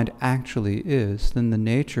the mind actually is, then the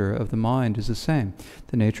nature of the mind is the same.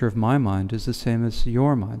 The nature of my mind is the same as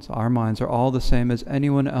your minds. Our minds are all the same as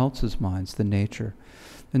anyone else's minds, the nature.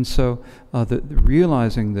 And so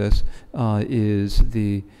realizing this is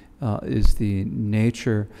the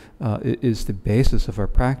nature, is the basis of our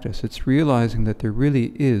practice. It's realizing that there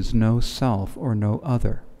really is no self or no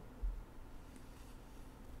other.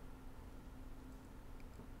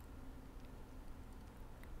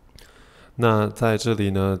 那在这里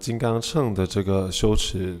呢，金刚乘的这个修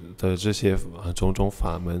持的这些种种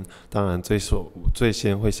法门，当然最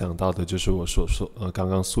先会想到的就是我刚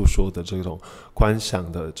刚诉说的这种观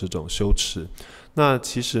想的这种修持。那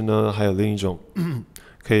其实呢，还有另一种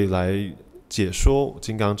可以来解说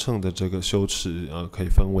金刚乘的这个修持，可以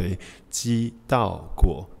分为机、道、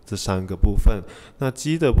果这3个部分。那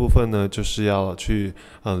机的部分呢，就是要去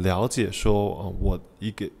了解说，我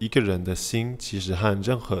一个人的心其实和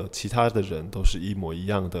任何其他的人都是一模一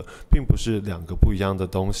样的，并不是2个不一样的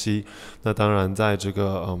东西。那当然在这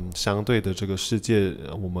个相对的这个世界，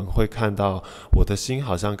我们会看到我的心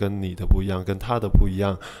好像跟你的不一样，跟他的不一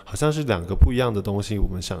样，好像是2个不一样的东西，我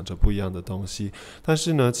们想着不一样的东西。但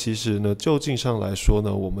是呢，其实呢，究竟上来说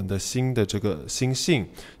呢，我们的心的这个心性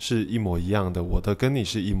是一模一样的，我的跟你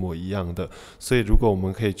是一模一样的。所以如果我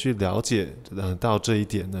们可以去了解到这一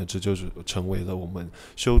点呢，这就是成为了我们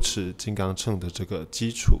修持金刚乘的这个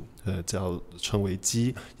基础，称为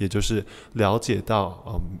基，也就是了解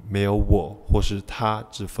到没有我或是他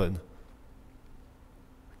之分。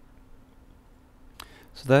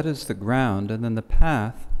So that is the ground, and then the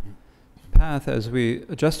path,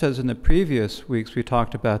 just as in the previous weeks we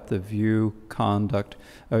talked about the view,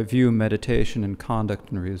 meditation, and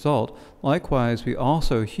conduct and result. Likewise, we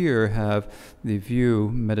also here have the view,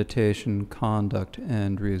 meditation, conduct,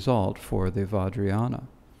 and result for the Vajrayana.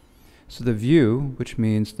 So the view, which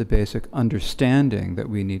means the basic understanding that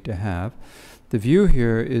we need to have, the view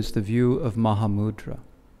here is the view of Mahamudra.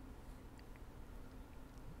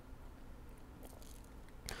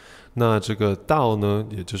 那这个道呢，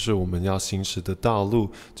也就是我们要行驶的道路，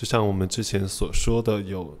就像我们之前所说的，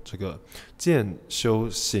有这个见、修、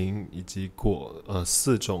行以及果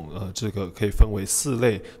4种，这个可以分为4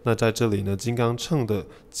类。那在这里呢，金刚乘的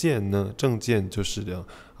见呢，正见就是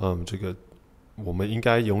这个我们应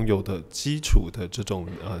该拥有的基础的这种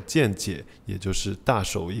见解，也就是大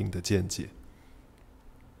手印的见解。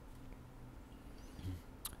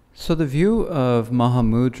So the view of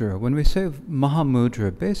Mahamudra, when we say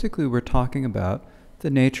Mahamudra, basically we're talking about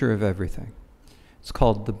the nature of everything. It's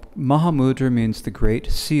called Mahamudra means the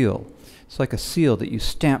great seal. It's like a seal that you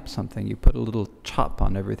stamp something. You put a little chop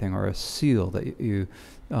on everything, or a seal that you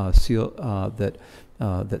that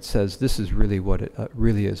says this is really what it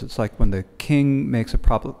really is. It's like when the king makes a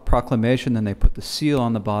proclamation, then they put the seal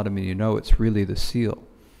on the bottom, and you know it's really the seal.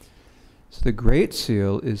 So the Great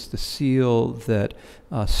Seal is the seal that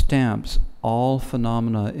stamps all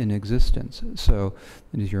phenomena in existence. So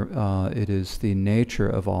it is the nature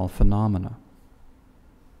of all phenomena.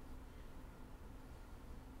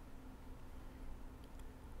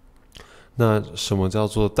 那什么叫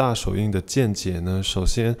做大手印的见解呢？首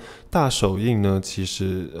先，大手印呢，其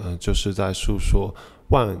实就是在述说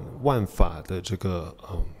万法的这个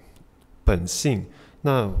本性。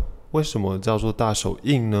那为什么叫做大手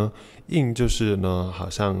印呢？印就是呢，好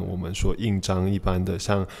像我们说印章一般的，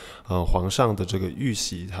像皇上的这个玉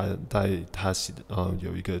玺，他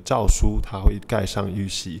有一个诏书，他会盖上玉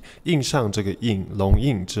玺，印上这个印龙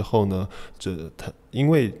印之后呢，因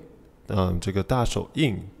为这个大手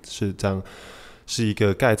印是这样，是一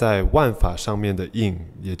个盖在万法上面的印，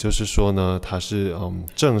也就是说呢，它是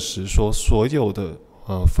证实说所有的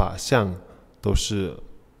法相都是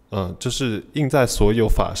就是印在所有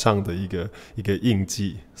法上的一个印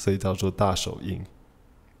记，所以叫做大手印。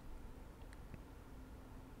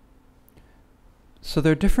So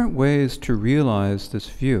there are different ways to realize this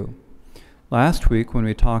view. Last week, when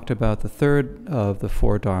we talked about the third of the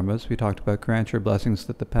four dharmas, we talked about grant your blessings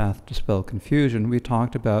that the path dispel confusion. We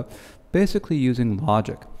talked about basically using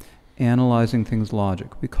logic, analyzing things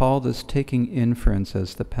logic. We call this taking inference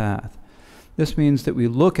as the path. This means that we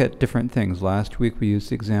look at different things. Last week we used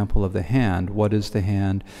the example of the hand. What is the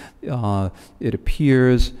hand? It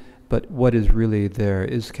appears, but what is really there?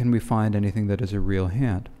 Can we find anything that is a real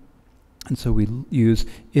hand? And so we use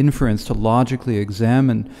inference to logically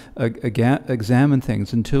examine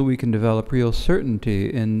things until we can develop real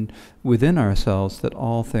certainty within ourselves that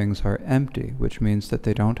all things are empty, which means that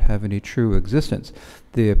they don't have any true existence.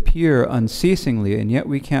 They appear unceasingly, and yet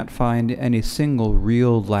we can't find any single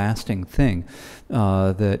real lasting thing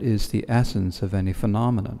that is the essence of any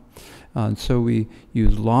phenomenon. And so we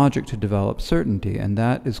use logic to develop certainty, and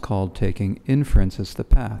that is called taking inference as the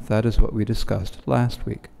path. That is what we discussed last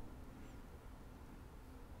week.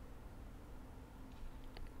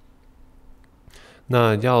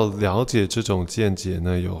 那要了解这种见解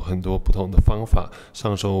呢，有很多不同的方法。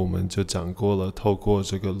上周我们就讲过了，透过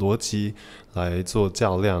这个逻辑来做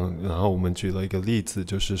较量。然后我们举了一个例子，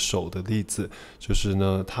就是手的例子，就是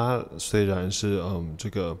呢，它虽然是这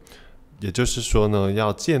个，也就是说呢，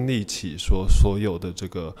要建立起说所有的这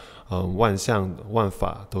个万象万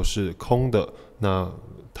法都是空的，那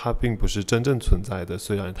它并不是真正存在的，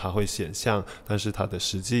虽然它会显象，但是它的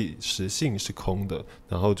实性是空的。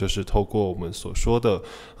然后就是透过我们所说的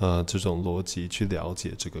这种逻辑去了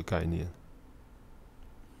解这个概念。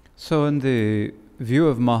So in the view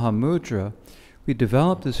of Mahamudra, we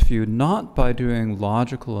develop this view not by doing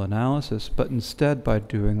logical analysis, but instead by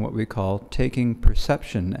doing what we call taking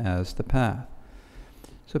perception as the path.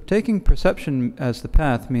 So taking perception as the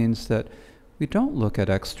path means that we don't look at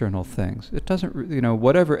external things. It doesn't,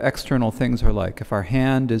 whatever external things are like, if our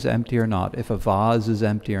hand is empty or not, if a vase is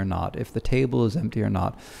empty or not, if the table is empty or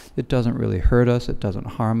not, it doesn't really hurt us, it doesn't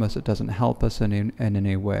harm us, it doesn't help us in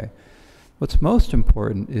any way. What's most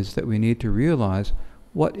important is that we need to realize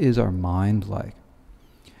what is our mind like.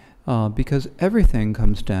 Because everything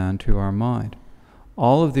comes down to our mind.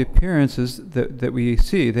 All of the appearances that we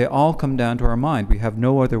see, they all come down to our mind. We have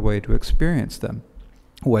no other way to experience them.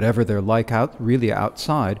 Whatever they're like really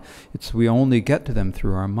outside, we only get to them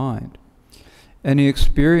through our mind. Any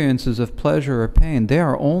experiences of pleasure or pain, they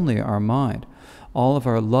are only our mind. All of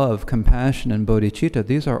our love, compassion, and bodhicitta,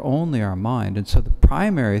 these are only our mind. And so the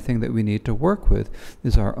primary thing that we need to work with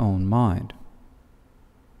is our own mind.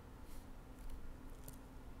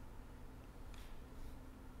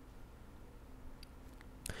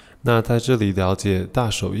 那在这里了解大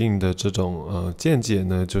手印的这种见解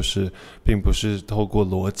呢，就是并不是透过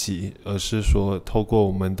逻辑，而是说透过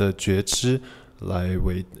我们的觉知来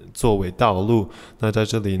作为道路。那在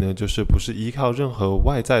这里呢，就是不是依靠任何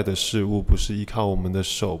外在的事物，不是依靠我们的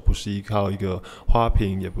手，不是依靠一个花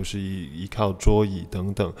瓶，也不是依靠桌椅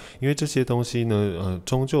等等，因为这些东西呢，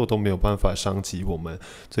终究都没有办法伤及我们。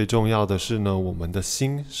最重要的是呢，我们的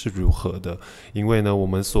心是如何的。因为呢，我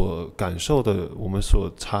们所感受的，我们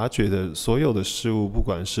所察觉的所有的事物，不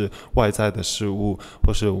管是外在的事物，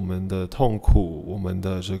或是我们的痛苦，我们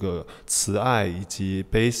的这个慈爱以及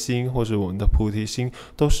悲心，或是我们的菩提心，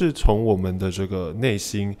都是从我们的这个内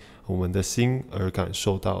心，我们的心而感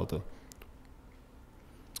受到的。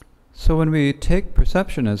So when we take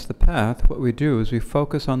perception as the path, what we do is we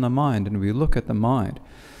focus on the mind and we look at the mind.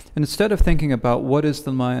 And instead of thinking about what is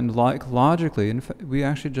the mind like logically, in fact, we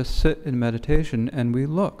actually just sit in meditation and we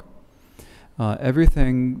look.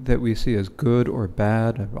 Everything that we see as good or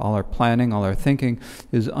bad, all our planning, all our thinking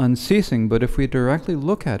is unceasing, but if we directly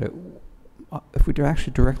look at it, if we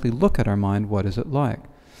actually directly look at our mind, what is it like?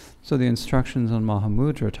 So the instructions on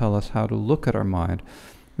Mahamudra tell us how to look at our mind.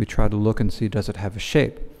 We try to look and see, does it have a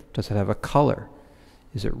shape? Does it have a color?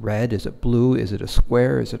 Is it red? Is it blue? Is it a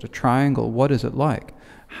square? Is it a triangle? What is it like?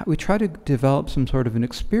 We try to develop some sort of an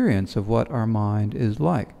experience of what our mind is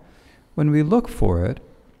like. When we look for it,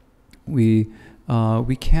 we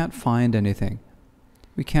can't find anything.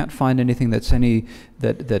 We can't find anything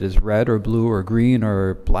that is red or blue or green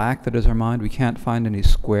or black that is our mind. We can't find any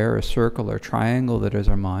square or circle or triangle that is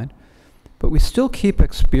our mind. But we still keep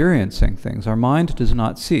experiencing things. Our mind does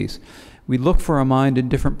not cease. We look for our mind in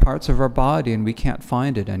different parts of our body and we can't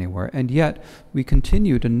find it anywhere. And yet we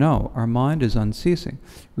continue to know our mind is unceasing.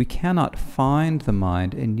 We cannot find the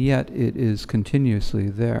mind, and yet it is continuously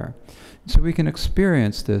there. So we can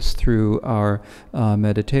experience this through our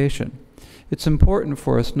meditation. It's important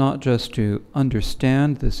for us not just to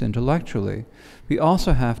understand this intellectually, we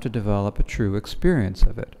also have to develop a true experience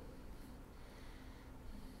of it.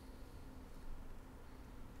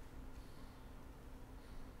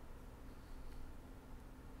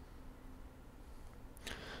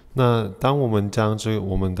 那当我们将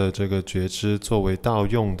我们的这个觉知作为道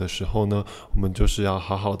用的时候呢，我们就是要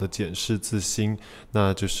好好的检视自心，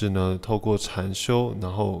那就是呢透过禅修，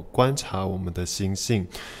然后观察我们的心性。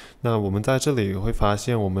那我们在这里会发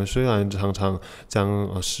现，我们虽然常常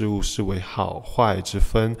将事物视为好坏之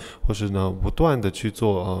分，或是呢不断的去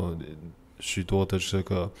做许多的这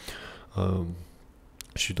个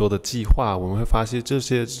许多的计划，我们会发现这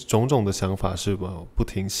些种种的想法是不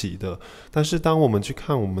停息的。但是当我们去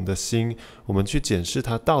看我们的心，我们去检视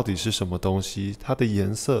它到底是什么东西，它的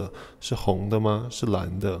颜色是红的吗？是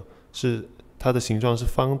蓝的？是它的形状是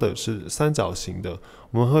方的？是三角形的？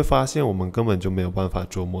我们会发现我们根本就没有办法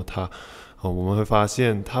琢磨它。我们会发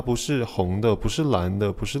现它不是红的，不是蓝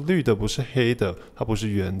的，不是绿的，不是黑的，它不是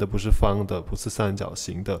圆的，不是方的，不是三角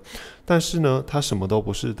形的。但是呢，它什么都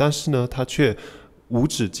不是，但是呢，它却无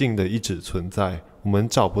止境的一直存在，我们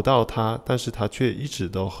找不到它，但是它却一直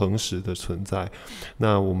都恒时的存在。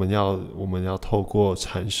那我们要透过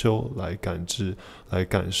禅修来感知，来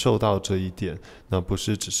感受到这一点。那不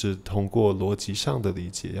是只是通过逻辑上的理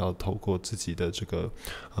解，要透过自己的这个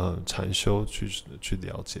禅修去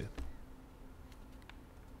了解。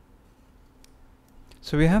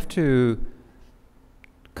So we have to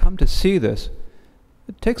come to see this.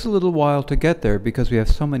 It takes a little while to get there because we have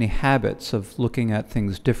so many habits of looking at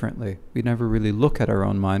things differently. We never really look at our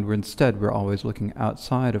own mind. We're always looking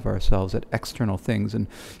outside of ourselves at external things and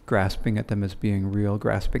grasping at them as being real,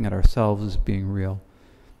 grasping at ourselves as being real.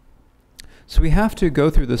 So we have to go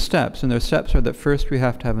through the steps, and the steps are that first we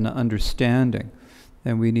have to have an understanding,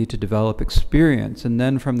 and we need to develop experience, and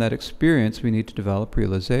then from that experience we need to develop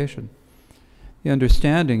realization. The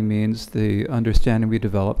understanding means the understanding we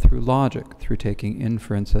develop through logic, through taking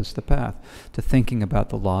inference as the path, to thinking about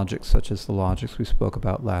the logics, such as the logics we spoke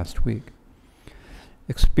about last week.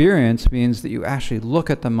 Experience means that you actually look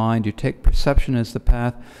at the mind, you take perception as the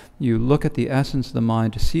path, you look at the essence of the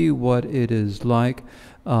mind to see what it is like,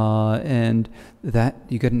 and that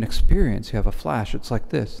you get an experience, you have a flash, it's like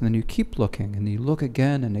this, and then you keep looking, and you look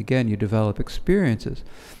again and again, you develop experiences,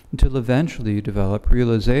 until eventually you develop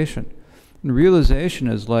realization. And realization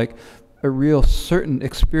is like a real certain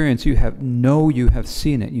experience. You have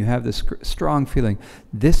seen it. You have this strong feeling,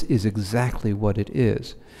 this is exactly what it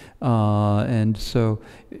is. And so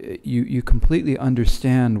you completely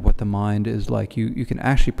understand what the mind is like. You can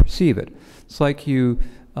actually perceive it. It's like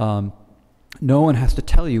no one has to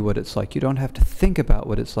tell you what it's like. You don't have to think about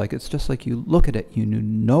what it's like. It's just like you look at it, you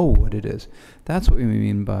know what it is. That's what we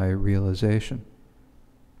mean by realization.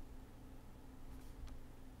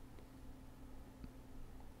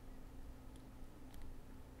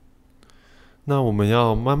 那我们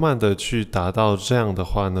要慢慢的去达到这样的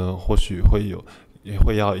话呢，或许也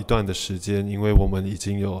会要一段的时间，因为我们已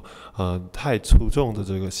经有太粗重的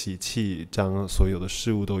这个习气，将所有的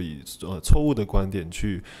事物都以错误的观点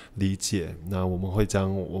去理解。那我们会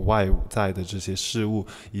将外在的这些事物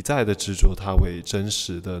一再的执着它为真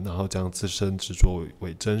实的，然后将自身执着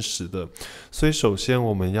为真实的。所以首先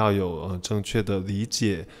我们要有正确的理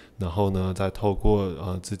解，然后呢再透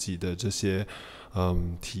过自己的这些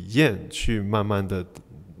体验去慢慢的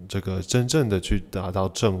这个真正的去达到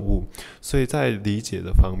正悟。所以在理解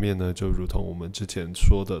的方面呢，就如同我们之前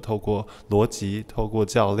说的，透过逻辑，透过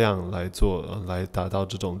较量来达到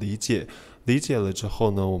这种理解。理解了之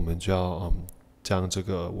后呢，我们就要将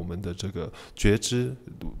我们的这个觉知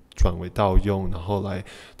转为道用，然后来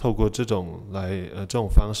透过这种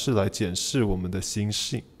方式来检视我们的心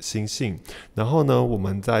性。然后呢，我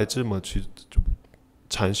们在这么去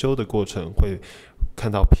禅修的过程会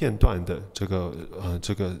看到片段的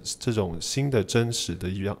这种新的真实的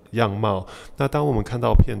样貌。那当我们看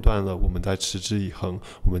到片段了，我们再持之以恒，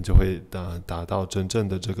我们就会达到真正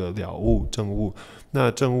的这个了悟证悟。那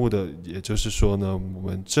证悟的，也就是说呢，我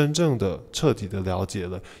们真正的彻底的了解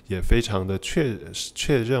了，也非常的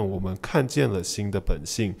确认我们看见了心的本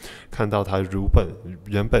性，看到它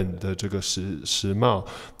原本的这个实貌，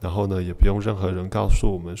然后呢，也不用任何人告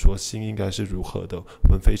诉我们说心应该是如何的，我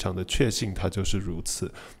们非常的确信它就是如此。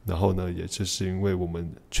然后呢，也就是因为我们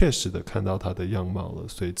确实的看到它的样貌了，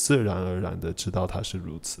所以自然而然的知道它是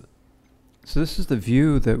如此。So this is the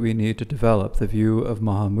view that we need to develop, the view of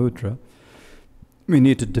Mahamudra. We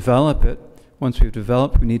need to develop it. Once we've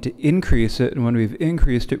developed, we need to increase it. And when we've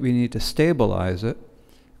increased it, we need to stabilize it.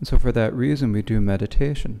 And so for that reason, we do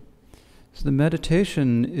meditation. So the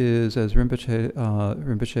meditation is, as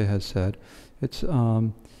Rinpoche has said, it's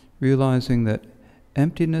realizing that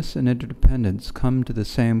emptiness and interdependence come to the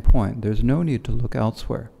same point. There's no need to look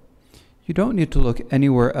elsewhere. You don't need to look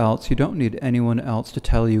anywhere else. You don't need anyone else to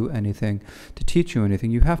tell you anything, to teach you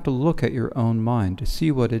anything. You have to look at your own mind to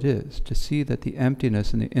see what it is, to see that the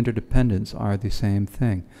emptiness and the interdependence are the same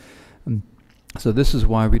thing. So this is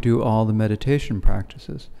why we do all the meditation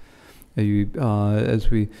practices.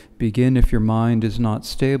 As we begin, if your mind is not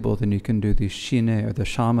stable, then you can do the shine, or the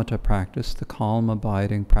shamatha practice, the calm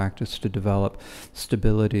abiding practice to develop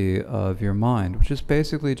stability of your mind, which is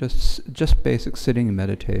basically just basic sitting and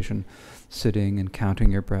meditation, sitting and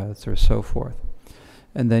counting your breaths or so forth.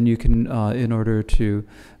 And then you can, in order to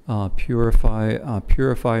purify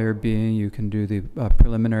your being, you can do the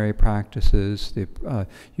preliminary practices.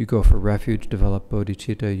 You go for refuge, develop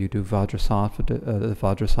bodhicitta. You do the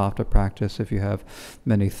Vajrasattva practice if you have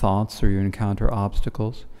many thoughts or you encounter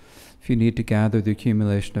obstacles. If you need to gather the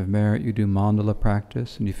accumulation of merit, you do mandala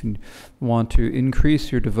practice. And if you want to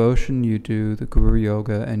increase your devotion, you do the Guru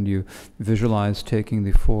Yoga and you visualize taking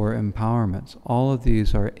the 4 empowerments. All of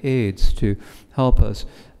these are aids to help us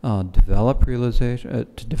develop realization,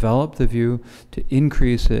 to develop the view, to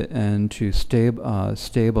increase it, and to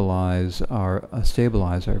stabilize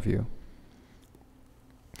our view.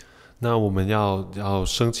 那我们要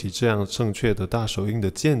升起这样正确的大手印的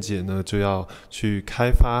见解呢，就要去开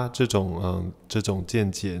发这种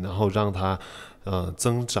见解，然后让它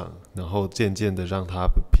增长，然后渐渐的让它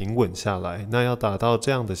平稳下来。那要达到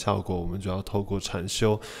这样的效果，我们就要透过禅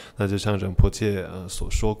修。那就像仁波切所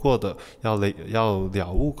说过的，要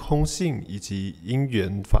了悟空性以及因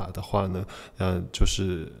缘法的话呢，就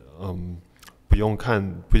是不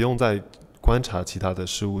用再观察其他的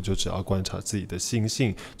事物，就只要观察自己的心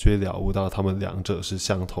性，就会了悟到他们两者是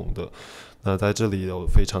相同的。那在这里有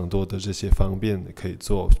非常多的这些方便可以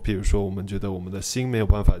做，譬如说我们觉得我们的心没有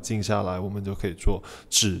办法静下来，我们就可以做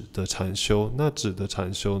止的禅修。那止的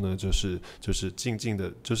禅修呢，就是静静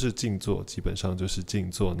的，就是静坐，基本上就是静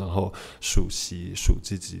坐，然后数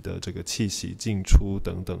自己的这个气息进出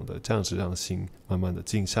等等的，这样子让心慢慢的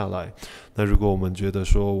静下来。那如果我们觉得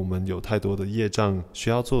说我们有太多的业障需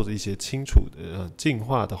要做一些清楚的净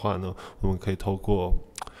化的话呢，我们可以透过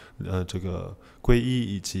这个皈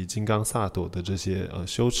依以及金刚萨埵的这些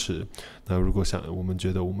修持。那如果我们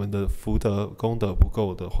觉得我们的福德功德不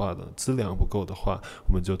够的话呢，资粮不够的话，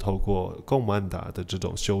我们就透过供曼达的这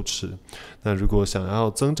种修持。那如果想要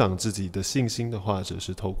增长自己的信心的话，则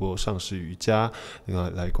是透过上师瑜伽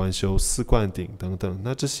来观修四灌顶等等。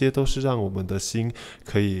那这些都是让我们的心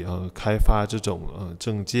可以开发这种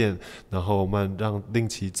正见，然后令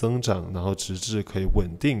其增长，然后直至可以稳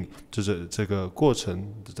定。这个过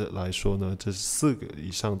程来说呢，这4个以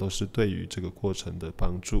上都是对于这个过程的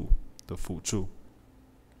帮助的辅助。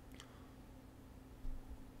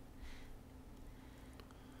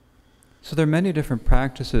So there are many different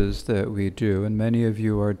practices that we do, and many of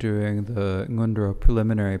you are doing the Ngundro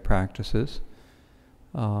preliminary practices.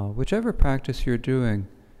 Whichever practice you're doing,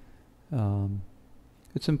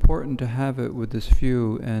 it's important to have it with this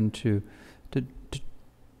view and to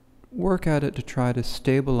work at it to try to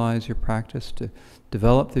stabilize your practice, to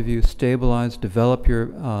develop the view, stabilize,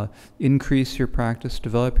 increase your practice,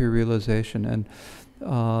 develop your realization. And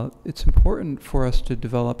it's important for us to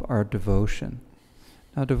develop our devotion.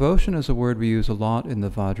 Now, devotion is a word we use a lot in the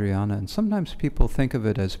Vajrayana, and sometimes people think of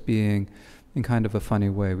it as being in kind of a funny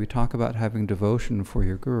way. We talk about having devotion for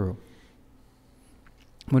your guru.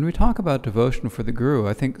 When we talk about devotion for the guru,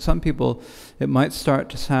 I think some people, it might start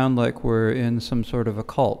to sound like we're in some sort of a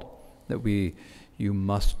cult, that you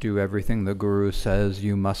must do everything the guru says,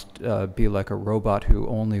 you must be like a robot who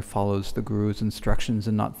only follows the guru's instructions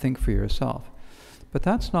and not think for yourself. But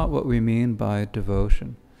that's not what we mean by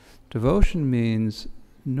devotion. Devotion means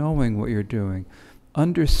knowing what you're doing,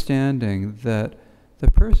 understanding that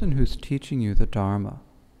the person who's teaching you the Dharma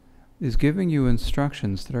is giving you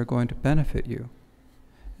instructions that are going to benefit you.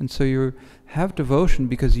 And so you have devotion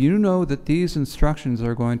because you know that these instructions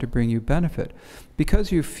are going to bring you benefit.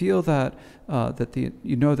 Because you feel that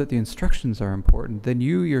you know that the instructions are important, then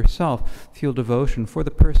you yourself feel devotion for the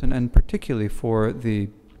person and particularly for the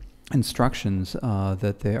instructions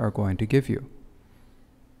that they are going to give you.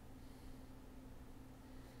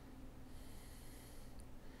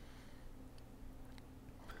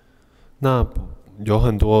 那有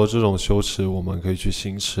很多这种修持我们可以去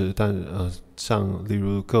行持，但像例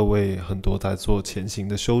如各位很多在做前行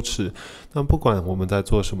的修持，那不管我们在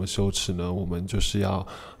做什么修持呢，我们就是要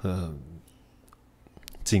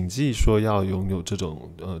谨记说要拥有这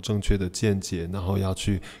种正确的见解，然后要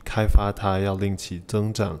去开发它，要令其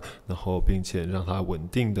增长，然后并且让它稳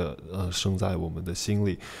定的生在我们的心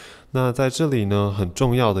里。那在这里呢，很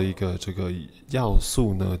重要的一个这个要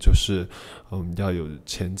素呢，就是要有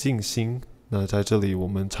前进心。那在这里我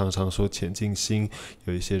们常常说前进心，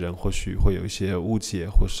有一些人或许会有一些误解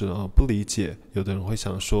或是不理解，有的人会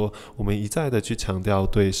想说我们一再的去强调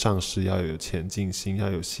对上师要有前进心，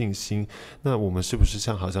要有信心，那我们是不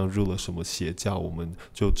是好像入了什么邪教，我们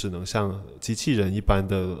就只能像机器人一般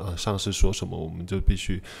的上师说什么我们就必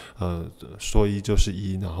须说一就是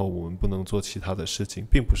一，然后我们不能做其他的事情，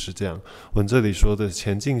并不是这样。我们这里说的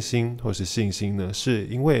前进心或是信心呢，是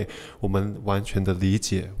因为我们完全的理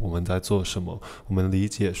解我们在做什么，我们理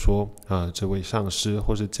解说这位上师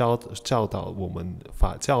或是教导我们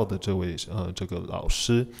法教的这位这个老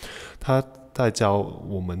师，他在教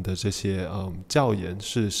我们的这些教言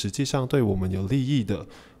是实际上对我们有利益的，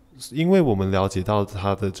因为我们了解到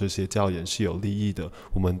他的这些教言是有利益的，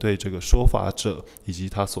我们对这个说法者以及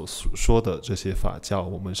他所说的这些法教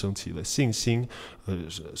我们升起了信心，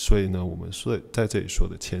所以呢我们在这里说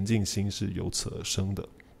的前进心是由此而生的。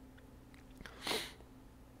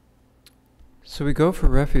So we go for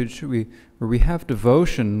refuge where we have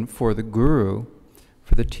devotion for the guru,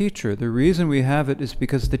 for the teacher. The reason we have it is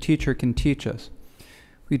because the teacher can teach us.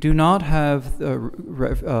 We do not have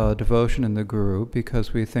devotion in the guru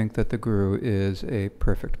because we think that the guru is a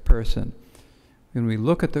perfect person. When we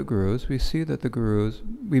look at the gurus, we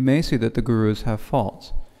may see that the gurus have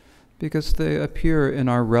faults, because they appear in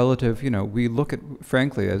our relative, we look at,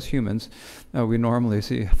 frankly, as humans, we normally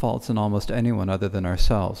see faults in almost anyone other than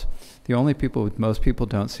ourselves. The only people most people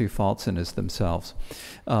don't see faults in is themselves.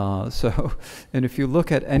 And if you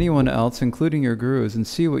look at anyone else, including your gurus, and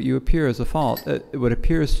see what appears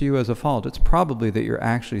to you as a fault, it's probably that you're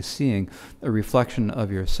actually seeing a reflection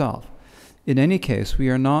of yourself. In any case, we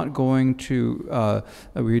are not going to,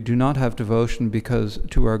 we do not have devotion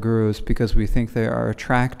to our gurus because we think they are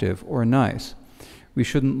attractive or nice. We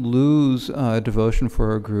shouldn't lose devotion for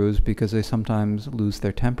our gurus because they sometimes lose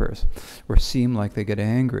their tempers or seem like they get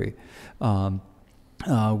angry.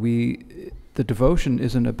 The devotion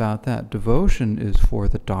isn't about that. Devotion is for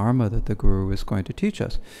the Dharma that the Guru is going to teach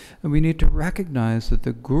us. And we need to recognize that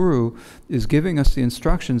the Guru is giving us the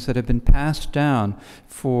instructions that have been passed down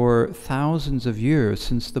for thousands of years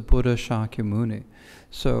since the Buddha Shakyamuni.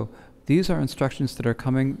 So these are instructions that are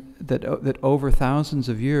coming, that over thousands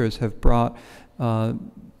of years have brought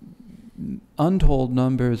untold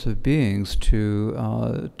numbers of beings to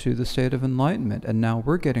the state of enlightenment, and now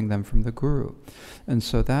we're getting them from the Guru. And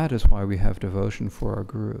so that is why we have devotion for our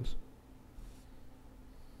gurus.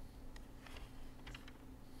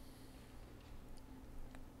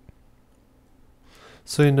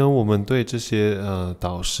 所以呢，我们对这些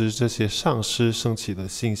导师、这些上师升起了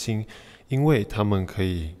信心，因为他们可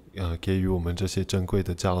以给予我们这些珍贵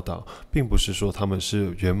的教导，并不是说他们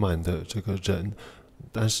是圆满的这个人。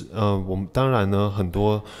但是我们当然呢，很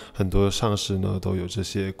多上师呢都有这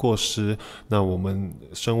些过失。那我们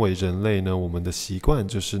身为人类呢，我们的习惯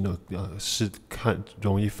就是呢是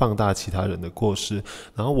容易放大其他人的过失，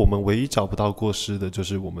然后我们唯一找不到过失的就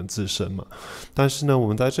是我们自身嘛。但是呢，我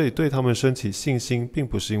们在这里对他们升起信心，并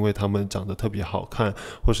不是因为他们长得特别好看，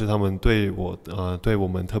或是他们对我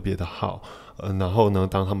们特别的好。然后呢，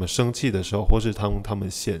当他们生气的时候，或是当他们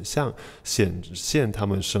显现他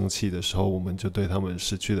们生气的时候，我们就对他们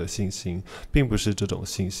失去了信心，并不是这种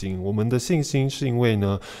信心。我们的信心是因为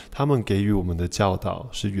呢，他们给予我们的教导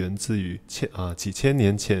是源自于几千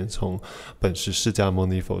年前从本师释迦牟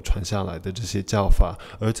尼佛传下来的这些教法，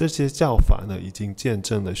而这些教法呢，已经见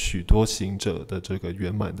证了许多行者的这个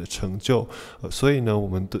圆满的成就。所以呢，我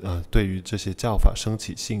们对于这些教法升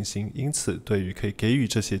起信心，因此对于可以给予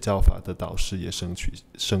这些教法的导师也升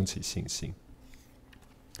起信心。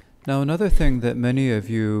Now, another thing that many of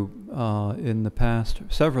you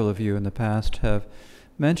several of you in the past have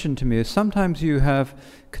mentioned to me is sometimes you have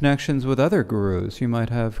connections with other gurus. You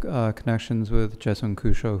might have connections with Jesung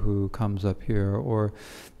Kusho who comes up here, or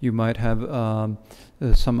you might have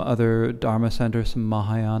some other Dharma center, some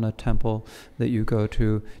Mahayana temple that you go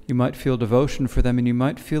to. You might feel devotion for them, and you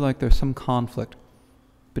might feel like there's some conflict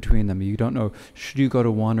between them. You don't know, should you go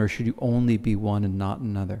to one or should you only be one and not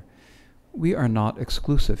another? We are not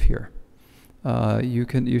exclusive here.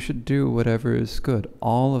 You should do whatever is good.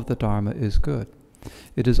 All of the Dharma is good.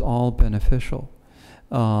 It is all beneficial.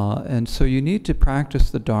 And so you need to practice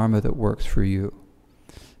the Dharma that works for you.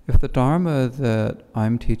 If the Dharma that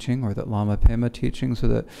I'm teaching, or that Lama Pema teachings, or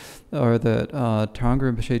that Thrangu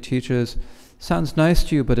Rinpoche teaches sounds nice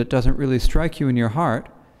to you, but it doesn't really strike you in your heart,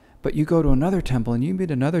 but you go to another temple and you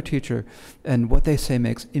meet another teacher and what they say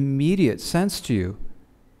makes immediate sense to you,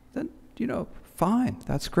 then, fine,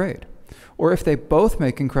 that's great. Or if they both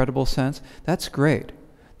make incredible sense, that's great.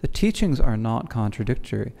 The teachings are not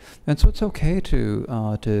contradictory. And so it's okay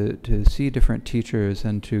to see different teachers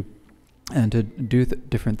and to do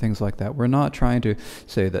different things like that. We're not trying to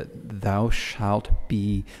say that thou shalt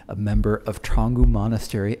be a member of Thrangu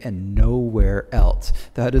Monastery and nowhere else.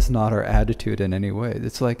 That is not our attitude in any way.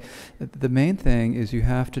 It's like the main thing is you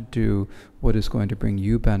have to do what is going to bring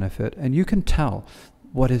you benefit, and you can tell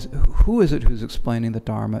who is it who's explaining the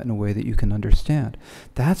Dharma in a way that you can understand.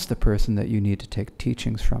 That's the person that you need to take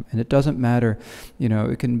teachings from. And it doesn't matter,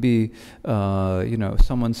 it can be,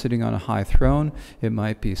 someone sitting on a high throne. It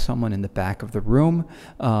might be someone in the back of the room.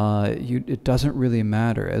 It doesn't really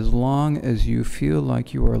matter. As long as you feel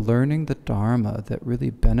like you are learning the Dharma that really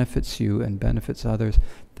benefits you and benefits others,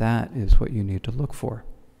 that is what you need to look for.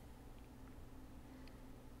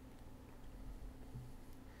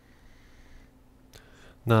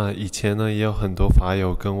 那以前呢，也有很多法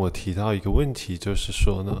友跟我提到一个问题，就是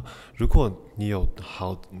说呢，如果你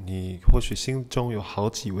或许心中有好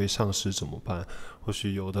几位上师怎么办？或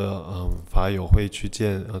许有的法友会去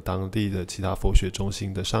见当地的其他佛学中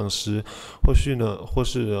心的上师，或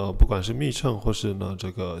是不管是密乘或是呢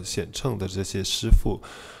这个显乘的这些师父。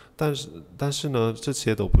但是呢，这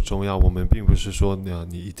些都不重要。我们并不是说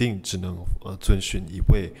你一定只能遵循一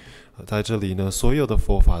位。在这里呢，所有的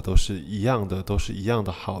佛法都是一样的，都是一样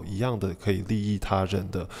的好，一样的可以利益他人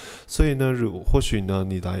的。所以呢，或许呢，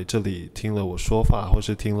你来这里听了我说法，或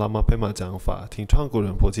是听 Lama Pema 讲法，听创古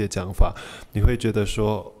仁波切讲法，你会觉得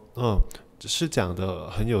说，是讲的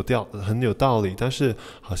很有道理，但是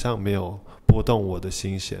好像没有拨动我的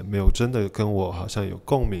心弦，没有真的跟我好像有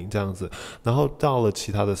共鸣这样子。然后到了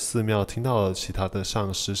其他的寺庙，听到了其他的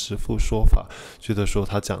上师师父说法，觉得说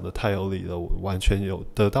他讲的太有理了，我完全有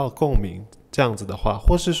得到共鸣。这样子的话，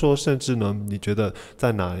或是说甚至呢，你觉得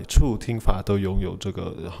在哪一处听法都拥有这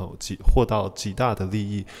个获到极大的利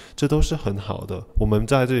益，这都是很好的。我们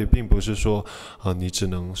在这里并不是说你只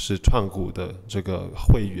能是创古的这个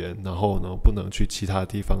会员，然后呢不能去其他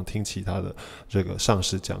地方听其他的这个上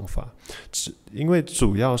师讲法，因为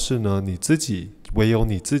主要是呢唯有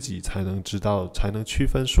你自己才能知道，才能区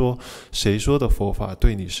分说谁说的佛法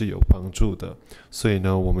对你是有帮助的。所以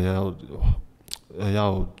呢，我们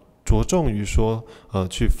要着重于说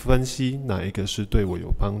去分析哪一个是对我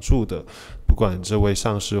有帮助的。不管这位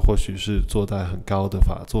上师或许是坐在很高的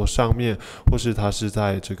法座上面，或是他是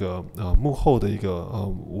在这个幕后的一个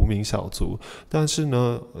无名小卒，但是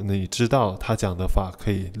呢，你知道他讲的法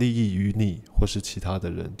可以利益于你或是其他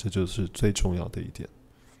的人，这就是最重要的一点。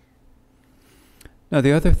Now,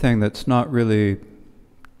 the other thing that's not really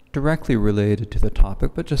directly related to the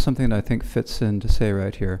topic, but just something that I think fits in to say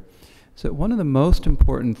right here, is that one of the most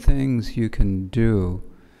important things you can do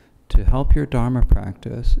to help your Dharma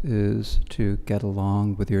practice is to get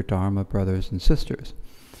along with your Dharma brothers and sisters.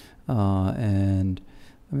 And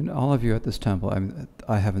I mean, all of you at this temple,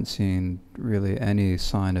 I haven't seen really any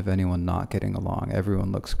sign of anyone not getting along.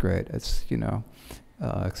 Everyone looks great. It's,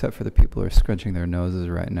 except for the people who are scrunching their noses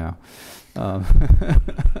right now.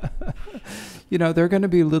 There are going to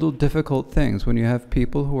be little difficult things when you have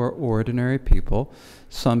people who are ordinary people.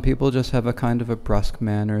 Some people just have a kind of a brusque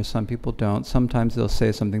manner. Some people don't. Sometimes they'll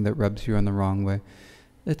say something that rubs you in the wrong way.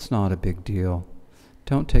 It's not a big deal.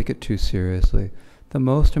 Don't take it too seriously. The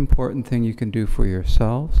most important thing you can do for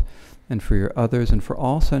yourselves and for your others and for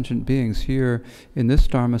all sentient beings here in this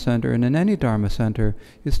Dharma center and in any Dharma center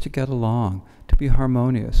is to get along, to be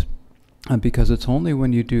harmonious. Because it's only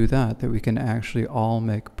when you do that that we can actually all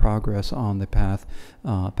make progress on the path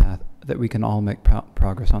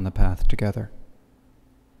together.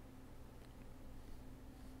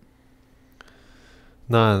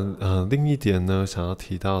 那另一点呢，想要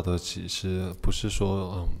提到的其实不是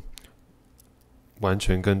说完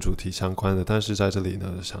全跟主题相关的，但是在这里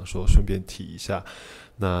呢，想说顺便提一下。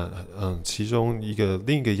那其中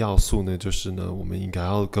另一个要素呢，就是呢，我们应该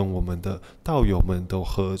要跟我们的道友们都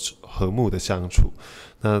和睦的相处。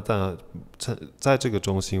那在这个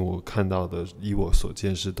中心，我看到的，以我所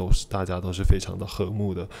见是大家都是非常的和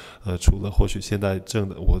睦的。除了或许现在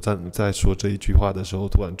我在说这一句话的时候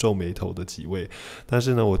突然皱眉头的几位，但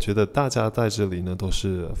是呢，我觉得大家在这里呢都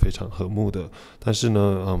是非常和睦的。但是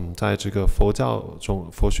呢，在这个佛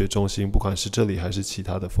学中心，不管是这里还是其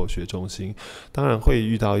他的佛学中心，当然会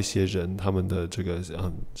遇到一些人，他们的这个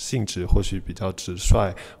性质或许比较直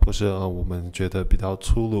率，或是我们觉得比较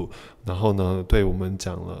粗鲁，然后呢，对我们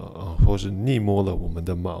讲了或是逆摸了我们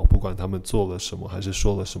的毛，不管他们做了什么还是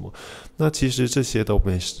说了什么，那其实这些都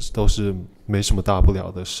是没什么大不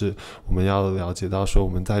了的事。我们要了解到说，我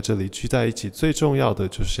们在这里聚在一起，最重要的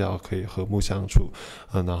就是要可以和睦相处。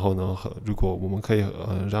然后呢，如果我们可以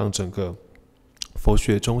让整个佛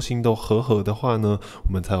学中心都和的话呢，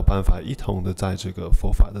我们才有办法一同的在这个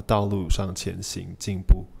佛法的道路上前行进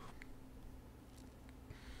步。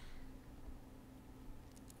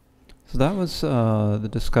So that was the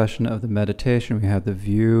discussion of the meditation. We have the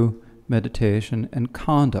view, meditation, and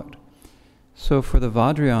conduct. So for the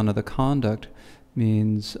Vajrayana, the conduct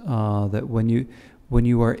means that when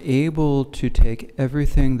you are able to take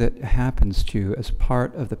everything that happens to you as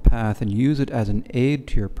part of the path and use it as an aid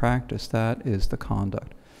to your practice, that is the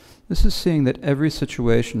conduct. This is seeing that every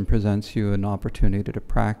situation presents you an opportunity to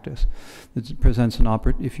practice. It presents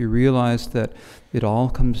if you realize that it all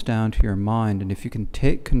comes down to your mind, and if you can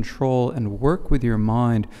take control and work with your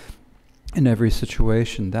mind in every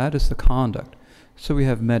situation, that is the conduct. So we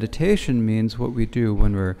have meditation means what we do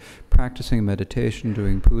when we're practicing meditation,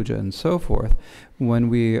 doing puja and so forth. When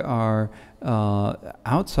we are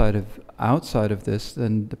outside of this,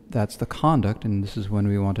 then that's the conduct, and this is when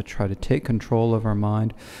we want to try to take control of our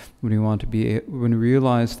mind. When we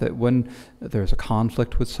realize that when there's a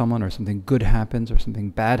conflict with someone, or something good happens, or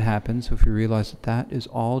something bad happens, if we realize that that is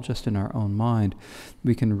all just in our own mind,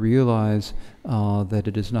 we can realize that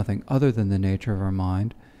it is nothing other than the nature of our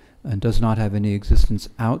mind, and does not have any existence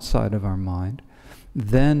outside of our mind.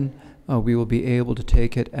 Then we will be able to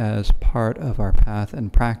take it as part of our path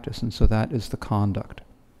and practice, and so that is the conduct.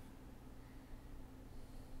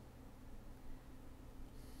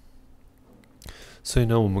 所以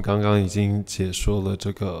呢，我们刚刚已经解说了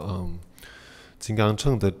这个金刚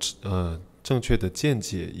乘的正确的见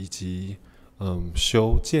解，以及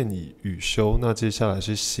修见与修。那接下来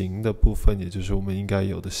是行的部分，也就是我们应该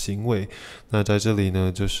有的行为。那在这里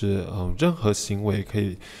呢，就是任何行为可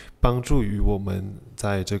以帮助于我们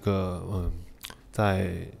在这个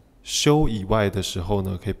在修以外的时候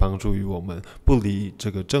呢，可以帮助于我们不离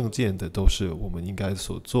这个正见的，都是我们应该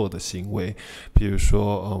所做的行为。比如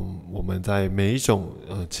说我们在每一种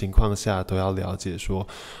情况下都要了解说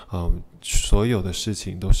所有的事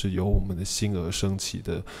情都是由我们的心而升起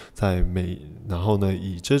的，然后呢，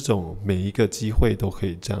以这种每一个机会都可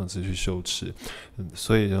以这样子去修持。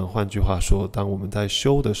所以呢，换句话说，当我们在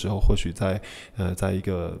修的时候，或许在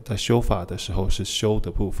修法的时候是修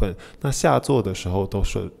的部分，那下座的时候都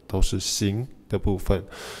是行的部分。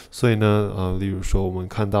所以呢，例如说我们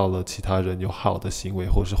看到了其他人有好的行为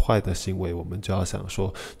或是坏的行为，我们就要想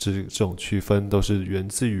说这种区分都是源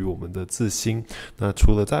自于我们的自心。那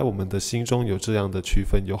除了在我们的心中有这样的区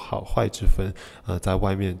分，有好坏之分，在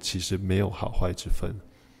外面其实没有好坏之分。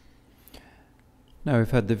Now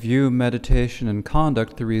we've had the view, meditation, and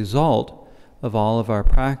conduct. The result of all of our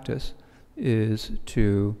practice is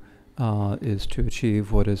to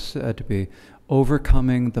achieve what is said to be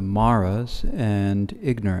overcoming the maras and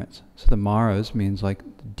ignorance. So the maras means like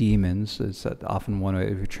demons. It's often one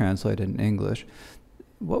way if you translate it in English.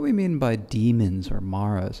 What we mean by demons or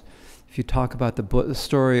maras, if you talk about the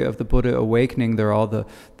story of the Buddha awakening, there all the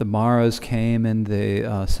maras came and they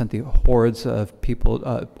sent the hordes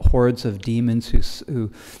of demons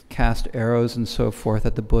who cast arrows and so forth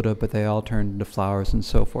at the Buddha, but they all turned into flowers and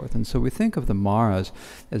so forth. And so we think of the maras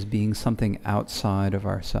as being something outside of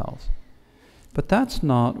ourselves. But that's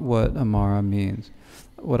not what Amara means.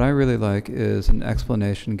 What I really like is an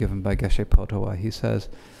explanation given by Geshe Potowa. He says,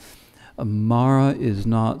 Amara is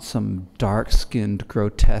not some dark-skinned,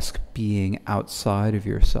 grotesque being outside of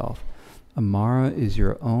yourself. Amara is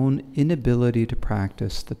your own inability to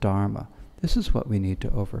practice the Dharma. This is what we need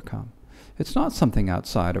to overcome. It's not something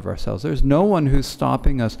outside of ourselves. There's no one who's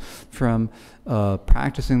stopping us from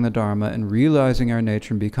practicing the Dharma and realizing our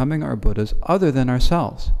nature and becoming our Buddhas other than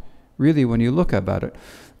ourselves. Really, when you look about it,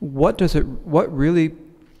 what really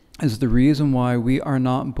is the reason why we are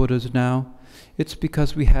not Buddhas now? It's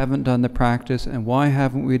because we haven't done the practice. And why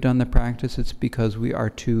haven't we done the practice? It's because we are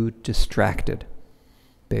too distracted,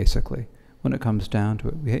 basically. when it comes down to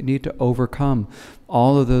it. We need to overcome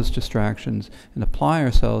all of those distractions and apply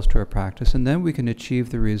ourselves to our practice, and then we can achieve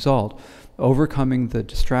the result, overcoming the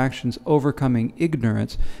distractions, overcoming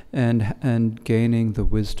ignorance, and gaining the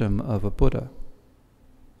wisdom of a Buddha.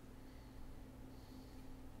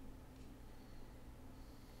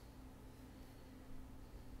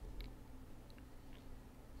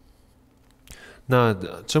 那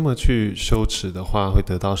这么去修持的话，会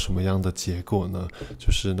得到什么样的结果呢？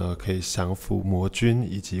就是呢，可以降服魔君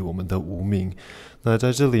以及我们的无明。那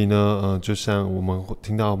在这里呢，就像我们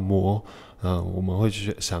听到魔。我们会去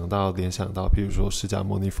联想到，比如说释迦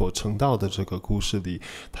牟尼佛成道的这个故事里，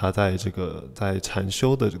他在禅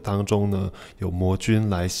修的当中呢，有魔君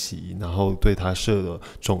来袭，然后对他射了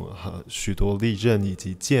许多利刃以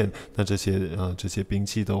及剑，那这些兵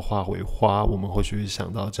器都化为花，我们会去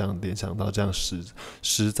想到这样，联想到这样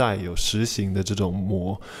实在有实行的这种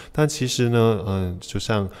魔。但其实呢，就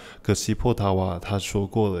像葛西破塔瓦他说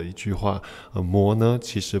过了一句话，魔呢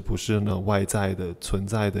其实不是呢外在的存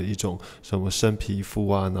在的一种。什么生皮肤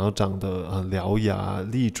啊，然后长得獠牙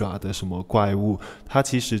利爪的什么怪物，它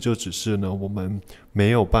其实就只是呢我们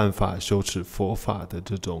没有办法修持佛法的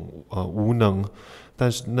这种无能。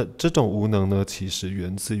但是这种无能呢，其实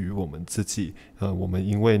源自于我们自己。我们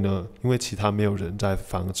因为其他没有人在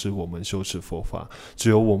防止我们修持佛法，只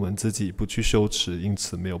有我们自己不去修持，因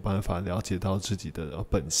此没有办法了解到自己的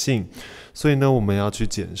本性。所以呢，我们要去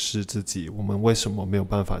检视自己，我们为什么没有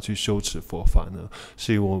办法去修持佛法呢？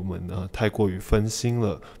是因为我们太过于分心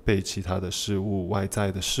了，被其他的事物、外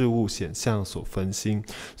在的事物显象所分心。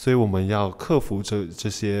所以我们要克服这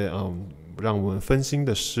些让我们分心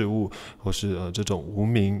的事物，或是这种无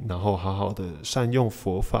明，然后好好的善用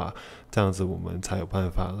佛法，这样子我们才有办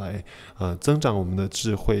法来增长我们的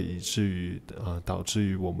智慧，以至于导致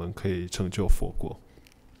于我们可以成就佛果。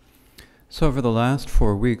So over the last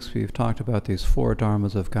 4 weeks, we've talked about these 4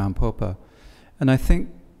 Dharmas of Gampopa, and I think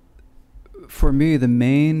for me the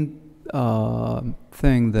main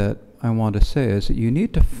thing that I want to say is that you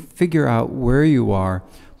need to figure out where you are.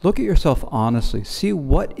 Look at yourself honestly. See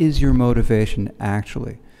what is your motivation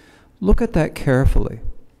actually. Look at that carefully.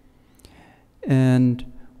 And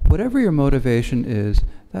whatever your motivation is,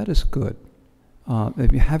 that is good.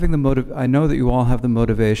 If you're having I know that you all have the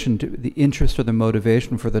motivation, the interest or the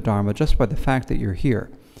motivation for the Dharma just by the fact that you're here.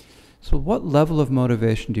 So what level of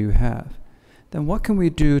motivation do you have? Then what can we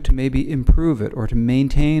do to maybe improve it or to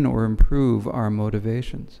maintain or improve our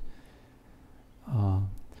motivations?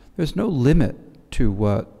 There's no limit to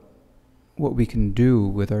what we can do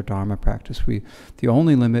with our Dharma practice. The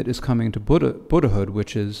only limit is coming to buddhahood,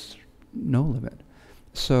 which is no limit.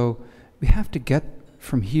 So we have to get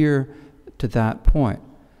from here to that point.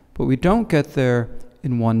 But we don't get there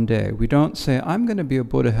in one day. We don't say, I'm going to be a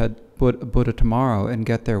Buddha tomorrow and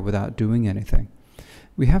get there without doing anything.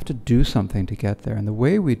 We have to do something to get there. And the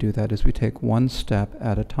way we do that is we take one step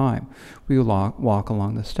at a time. We walk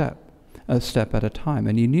along the step. A step at a time.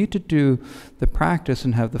 And you need to do the practice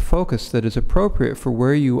and have the focus that is appropriate for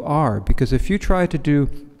where you are. Because if you try to do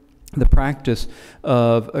the practice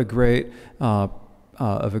of a great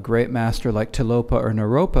master like Tilopa or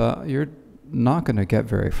Naropa, you're not going to get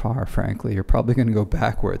very far, frankly. You're probably going to go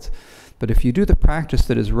backwards. But if you do the practice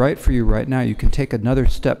that is right for you right now, you can take another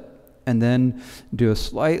step and then do a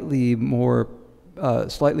slightly more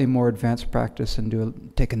advanced practice and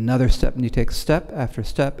take another step, and you take step after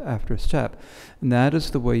step after step, and that is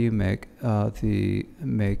the way you make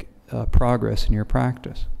progress in your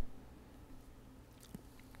practice.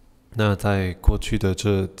 那在过去的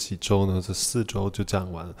这几周呢，这4周就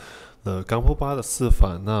讲完了冈波巴的4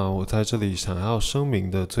法。那我在这里想要声明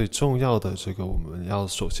的最重要的这个，我们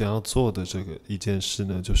首先要做的这个一件事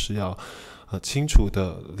呢，就是要清楚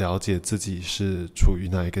的了解自己是处于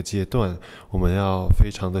哪一个阶段，我们要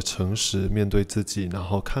非常的诚实面对自己，然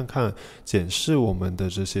后检视我们的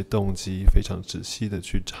这些动机，非常仔细的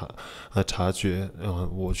去察觉。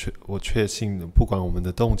我确信不管我们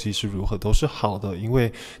的动机是如何都是好的，因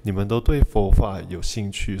为你们都对佛法有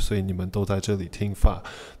兴趣，所以你们都在这里听法。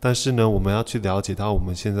但是呢，我们要去了解到我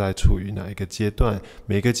们现在处于哪一个阶段，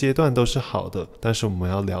每个阶段都是好的，但是我们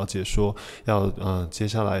要了解说接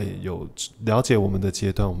下来有了解我们的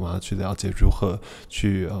阶段，我们要去了解如何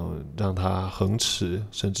去让它恒持，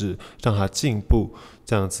甚至让它进步，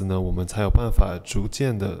这样子呢，我们才有办法逐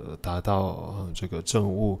渐的达到这个正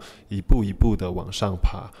悟，一步一步的往上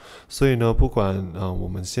爬。所以呢，不管我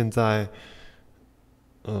们现在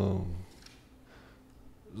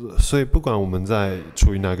不管我们在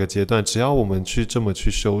处于哪个阶段，只要我们这么去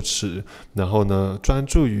修持，然后呢专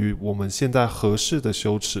注于我们现在合适的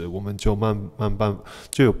修持，我们就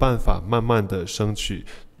有办法慢慢的升起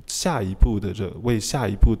下一步的为下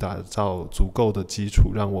一步打造足够的基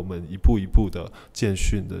础，让我们一步一步的渐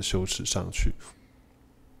训的修持上去。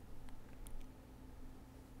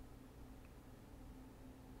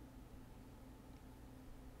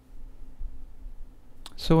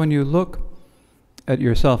So when you look at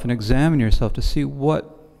yourself and examine yourself to see what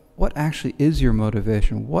actually is your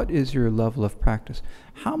motivation, what is your level of practice,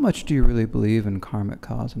 how much do you really believe in karmic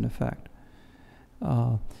cause and effect?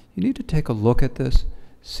 You need to take a look at this,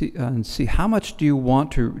 and see how much do you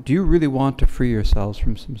really want to free yourselves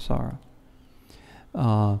from samsara?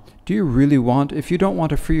 Do you really want, if you don't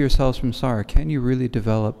want to free yourselves from samsara, can you really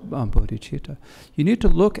develop bodhicitta? You need to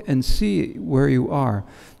look and see where you are,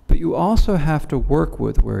 but you also have to work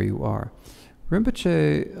with where you are.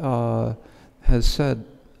 Rinpoche has said,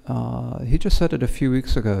 he just said it a few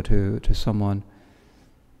weeks ago to someone.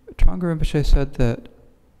 Thrangu Rinpoche said that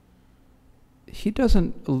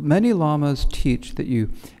many lamas teach that you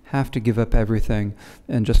have to give up everything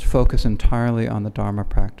and just focus entirely on the Dharma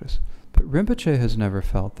practice. But Rinpoche has never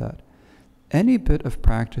felt that. Any bit of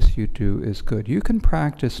practice you do is good. You can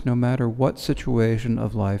practice no matter what situation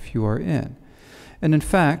of life you are in. And in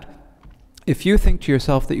fact, if you think to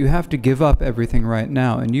yourself that you have to give up everything right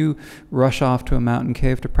now and you rush off to a mountain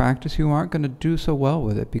cave to practice, you aren't going to do so well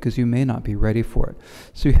with it because you may not be ready for it.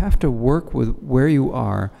 So you have to work with where you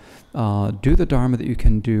are, do the Dharma that you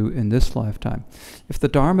can do in this lifetime. If the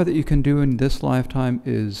Dharma that you can do in this lifetime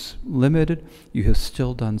is limited, you have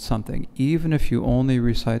still done something. Even if you only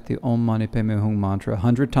recite the Om Mani Padme Hum mantra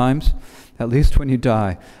 100 times, at least when you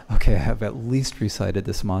die, okay, I have at least recited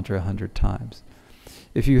this mantra 100 times.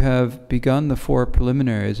 If you have begun the 4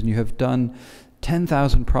 preliminaries and you have done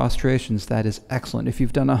 10,000 prostrations, that is excellent. If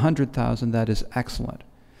you've done 100,000, that is excellent.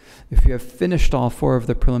 If you have finished all 4 of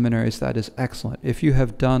the preliminaries, that is excellent. If you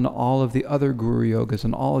have done all of the other guru yogas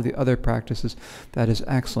and all of the other practices, that is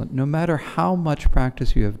excellent. No matter how much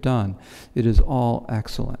practice you have done, it is all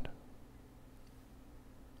excellent.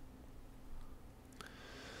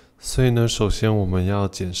 所以呢，首先我们要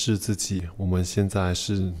检视自己，我们现在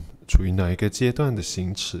是处于哪一个阶段的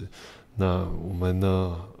行持？那我们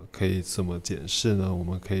呢，可以怎么检视呢？我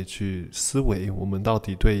们可以去思维，我们到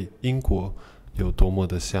底对因果有多么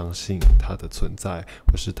的相信它的存在，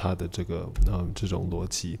或是它的这种逻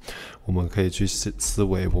辑。我们可以去思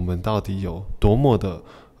维，我们到底有多么的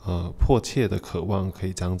迫切的渴望可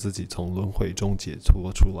以将自己从轮回中解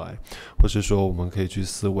脱出来，或是说我们可以去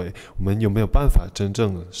思维，我们有没有办法真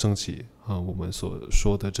正升起我们所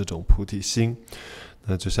说的这种菩提心。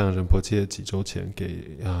那就像仁波切几周前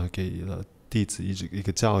给了弟子一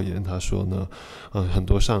个教言，他说呢，很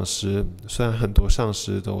多上师，虽然很多上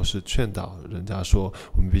师都是劝导人家说，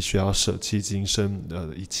我们必须要舍弃今生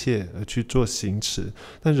的一切而去做行持，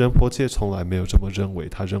但仁波切从来没有这么认为。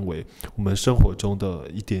他认为我们生活中的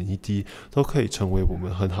一点一滴都可以成为我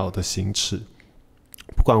们很好的行持。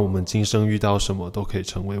不管我们今生遇到什么，都可以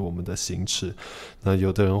成为我们的行持。那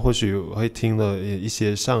有的人或许会听了一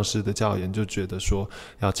些上师的教言，就觉得说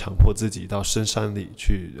要强迫自己到深山里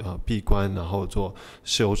去闭关，然后做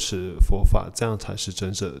修持佛法，这样才是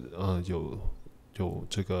真正有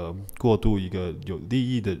这个过渡一个有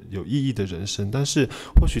意义的人生。但是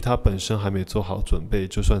或许他本身还没做好准备，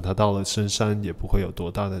就算他到了深山，也不会有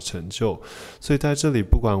多大的成就。所以在这里，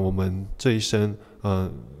不管我们这一生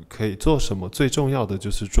可以做什么，最重要的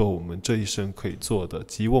就是做我们这一生可以做的，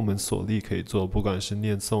及我们所力可以做，不管是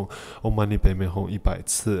念诵 Om Mani Padme Hum 100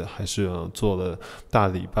次，还是做了大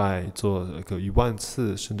礼拜，做个10000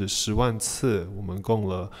次，甚至10万次，我们供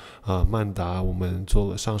了曼达，我们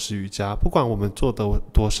做了上师瑜伽，不管我们做的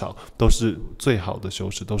多少，都是最好的修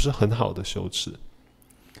持，都是很好的修持。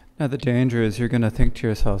Now the danger is you're going to think to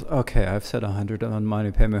yourself, okay, I've said 100 Om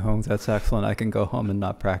Mani Padme Hum, that's excellent, I can go home and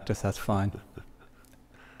not practice, that's fine.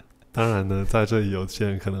 当然呢，在这里有些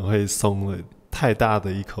人可能会松了太大的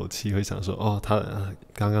一口气，会想说，他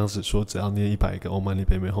刚刚只说只要念100个 Om Mani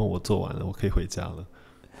Padme Hum，我做完了，我可以回家了。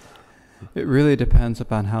It really depends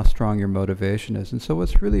upon how strong your motivation is. And so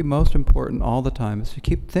what's really most important all the time is to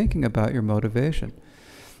keep thinking about your motivation.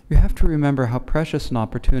 You have to remember how precious an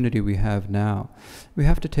opportunity we have now. We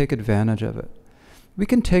have to take advantage of it. We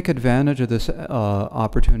can take advantage of this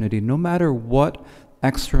opportunity no matter what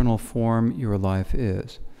external form your life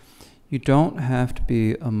is. You don't have to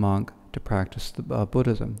be a monk to practice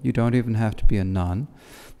Buddhism. You don't even have to be a nun.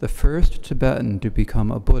 The first Tibetan to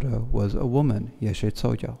become a Buddha was a woman, Yeshe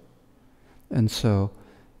Tsogyal. And so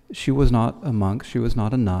she was not a monk, she was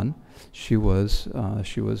not a nun, she was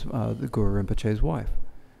the Guru Rinpoche's wife.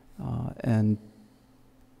 And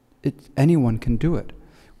anyone can do it.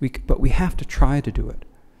 But we have to try to do it.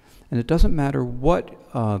 And it doesn't matter what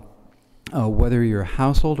whether you're a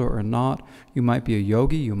householder or not, you might be a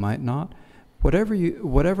yogi, you might not.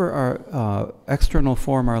 Whatever our external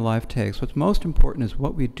form our life takes, what's most important is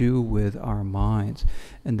what we do with our minds.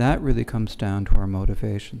 And that really comes down to our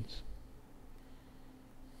motivations.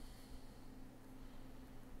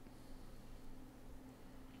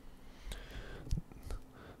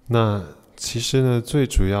那其实呢，最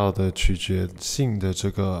主要的取决性的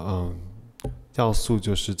这个要素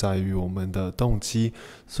就是在于我们的动机，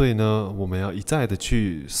所以呢，我们要一再的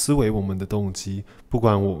去思维我们的动机，不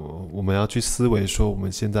管我们要去思维说我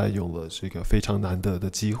们现在有了这个非常难得的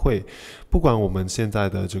机会，不管我们现在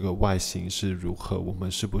的这个外形是如何，我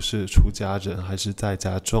们是不是出家人还是在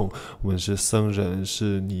家众，我们是僧人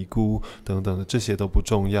是尼姑等等的，这些都不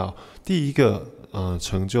重要。第一个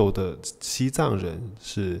成就的西藏人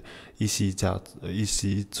是一席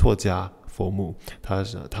错家佛母，他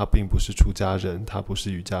并不是出家人，他不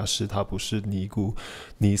是瑜伽师，他不是尼姑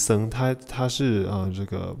尼僧，他是这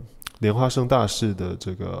个莲花生大士的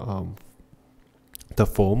这个的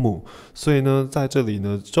佛母。所以呢，在这里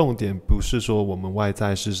呢，重点不是说我们外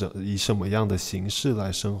在是以什么样的形式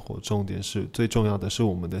来生活，重点是最重要的是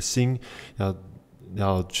我们的心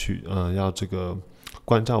要这个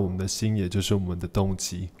关照我们的心，也就是我们的动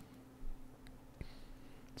机。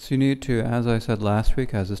So you need to, as I said last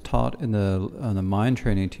week, as is taught in the mind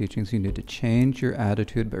training teachings, you need to change your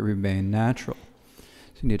attitude but remain natural.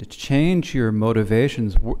 So you need to change your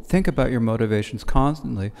motivations, think about your motivations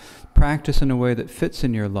constantly, practice in a way that fits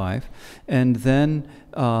in your life, and then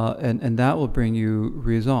and that will bring you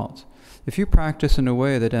results. If you practice in a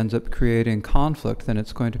way that ends up creating conflict, then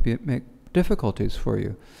it's going to make difficulties for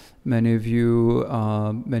you. Many of you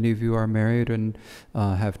are married and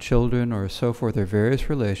have children or so forth, or various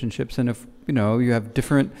relationships, and if you have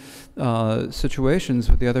different situations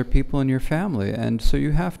with the other people in your family, and so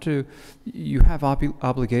you have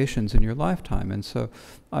obligations in your lifetime, and so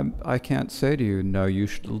I can't say to you, no, you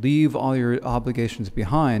should leave all your obligations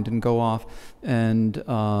behind and go off and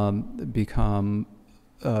go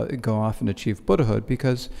off and achieve Buddhahood,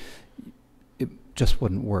 because it just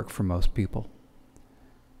wouldn't work for most people.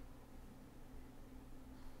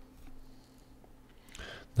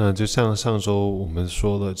 那就像上周我们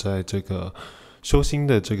说了，在这个修心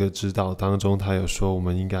的这个指导当中，他有说我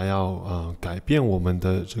们应该要改变我们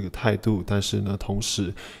的这个态度，但是呢，同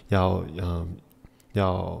时要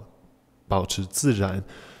保持自然。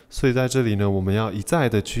所以在这里呢，我们要一再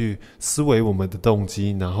的去思维我们的动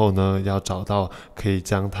机，然后呢，要找到可以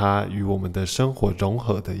将它与我们的生活融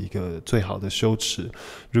合的一个最好的修持。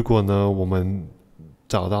如果呢，我们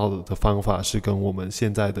找到的方法是跟我们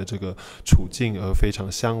现在的这个处境而非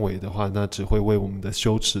常相违的话，那只会为我们的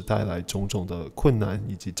修持带来种种的困难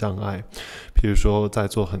以及障碍。比如说在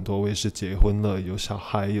座很多位是结婚了，有小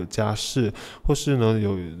孩，有家室，或是呢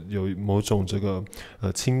有某种这个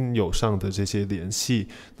亲友上的这些联系，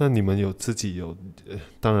那你们有自己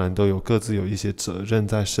当然都有各自有一些责任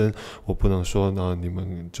在身，我不能说呢你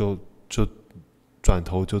们就转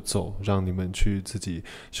头就走，让你们去自己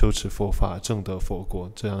修持佛法，证得佛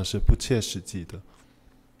果，这样是不切实际的。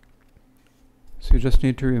So you just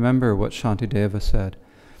need to remember what Shantideva said.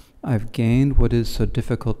 I've gained what is so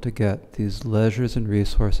difficult to get, these leisures and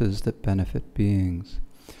resources that benefit beings.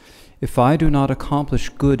 If I do not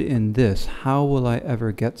accomplish good in this, how will I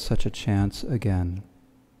ever get such a chance again?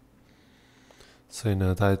 所以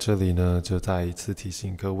呢，在这里呢，就再一次提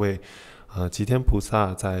醒各位，吉天菩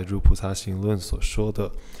萨在《入菩萨行论》所说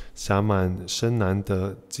的“暇满身难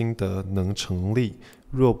得，今得能成立。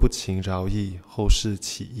若不勤饶益，后世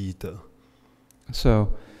岂易得？”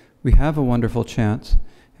 So, we have a wonderful chance.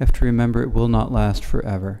 You have to remember it will not last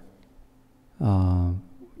forever.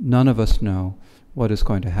 None of us know what is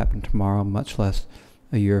going to happen tomorrow, much less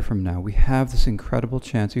a year from now. We have this incredible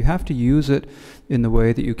chance. You have to use it in the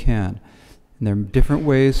way that you can. And there are different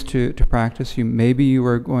ways to practice. Maybe you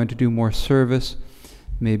are going to do more service.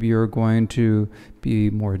 Maybe you're going to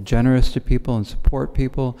be more generous to people and support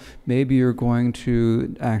people. Maybe you're going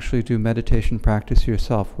to actually do meditation practice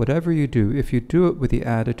yourself. Whatever you do, if you do it with the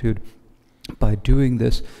attitude, by doing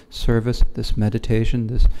this service, this meditation,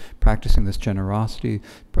 this practicing this generosity,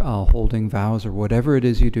 holding vows, or whatever it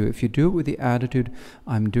is you do, if you do it with the attitude,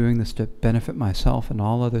 I'm doing this to benefit myself and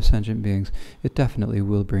all other sentient beings, it definitely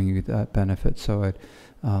will bring you that benefit. So I'd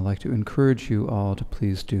like to encourage you all to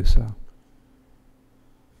please do so.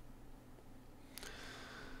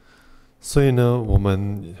 所以呢，我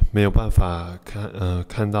们没有办法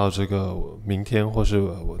看到这个明天或是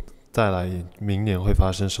再来明年会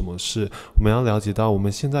发生什么事。我们要了解到，我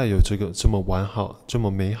们现在有这个这么完好、这么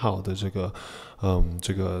美好的这个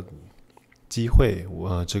机会，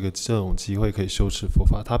这种机会可以修持佛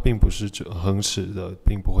法，它并不是恒持的，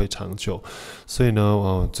并不会长久。所以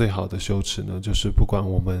呢，最好的修持呢，就是不管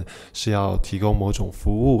我们是要提供某种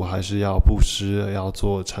服务，还是要布施，要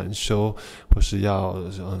做禅修，或是要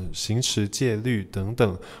行持戒律等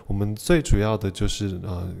等，我们最主要的就是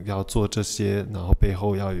要做这些，然后背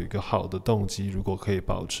后要有一个好的动机。如果可以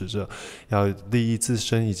保持着要利益自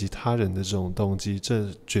身以及他人的这种动机，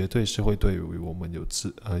这绝对是会对于我们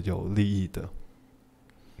有利益的。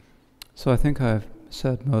So I think I've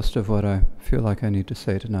said most of what I feel like I need to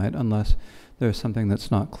say tonight, unless there's something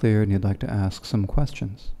that's not clear and you'd like to ask some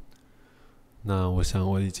questions. 那我想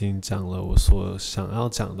我已经讲了我所想要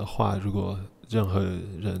讲的话，如果任何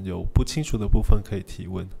人有不清楚的部分可以提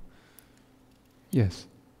问。Yes.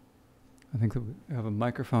 I think that we have a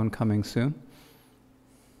microphone coming soon.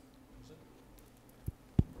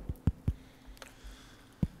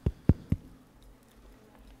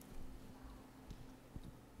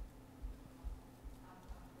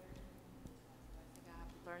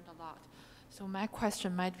 A lot. So my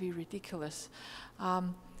question might be ridiculous.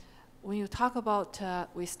 When you talk about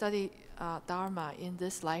we study Dharma in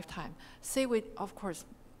this lifetime, say of course,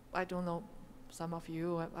 I don't know some of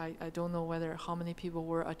you, I don't know whether how many people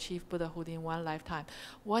will achieve Buddhahood in one lifetime.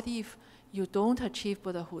 What if you don't achieve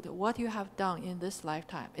Buddhahood? What you have done in this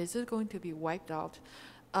lifetime, is it going to be wiped out?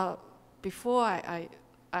 Before I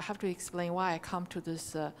have to explain why I come to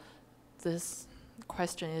this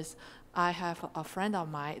question is, I have a friend of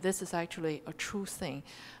mine, this is actually a true thing.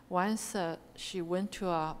 Once she went to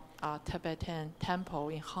a Tibetan temple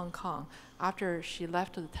in Hong Kong. After she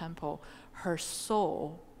left the temple, her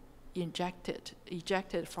soul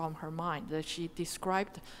ejected from her mind. That she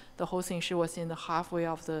described the whole thing. She was in the halfway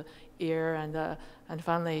of the air, and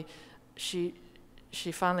finally she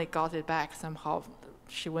finally got it back somehow.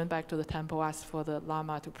 She went back to the temple, asked for the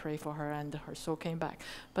Lama to pray for her, and her soul came back.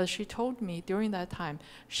 But she told me during that time,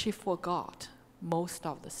 she forgot most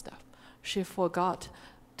of the stuff. She forgot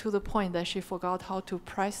to the point that she forgot how to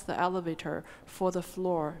press the elevator for the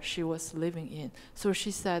floor she was living in. So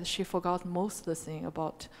she said she forgot most of the thing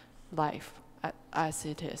about life as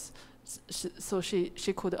it is. So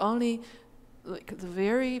she could only, like the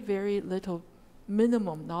very, very little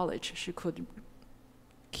minimum knowledge she could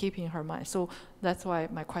keep in her mind. So that's why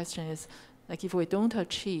my question is, like, if we don't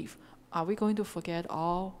achieve, are we going to forget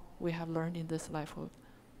all we have learned in this lifehood?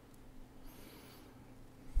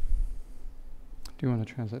 Do you want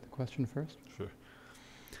to translate the question first? Sure.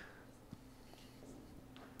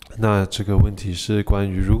 那这个问题是关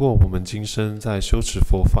于，如果我们今生在修持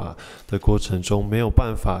佛法的过程中没有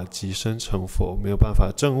办法即生成佛，没有办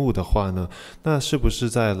法证悟的话呢，那是不是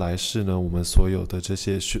在来世呢，我们所有的这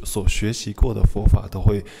些所学习过的佛法都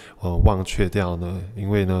会忘却掉呢？因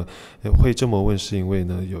为呢，会这么问是因为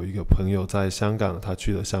呢，有一个朋友在香港，他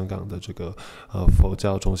去了香港的这个佛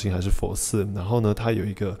教中心还是佛寺，然后呢，他有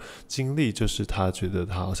一个经历，就是他觉得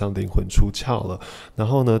他好像灵魂出窍了，然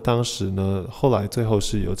后呢，当时呢，后来最后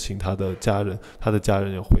是有请他的家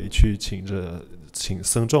人有回去请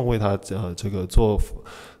僧众为他这个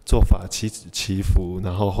做法祈福，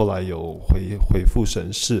然后后来有回复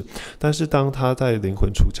神世。但是当他在灵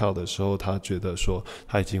魂出窍的时候，他觉得说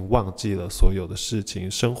他已经忘记了所有的事情，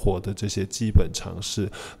生活的这些基本常识，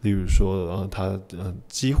例如说他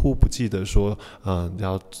几乎不记得说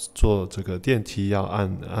要坐这个电梯要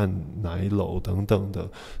按哪一楼等等的。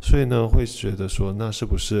所以呢，会觉得说，那是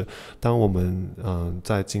不是当我们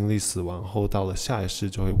在经历死亡后，到了下一世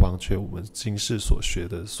就会忘却我们今世所学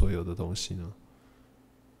的所有的东西呢？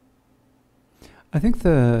 I think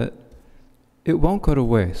that it won't go to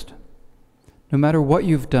waste. No matter what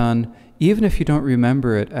you've done, even if you don't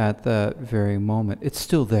remember it at that very moment, it's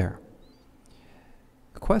still there.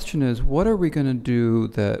 The question is, what are we going to do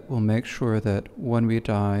that will make sure that when we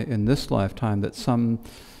die in this lifetime, that some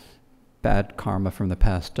bad karma from the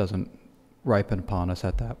past doesn't ripen upon us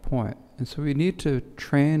at that point? And so we need to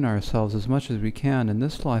train ourselves as much as we can in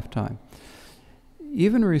this lifetime.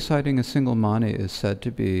 Even reciting a single mani is said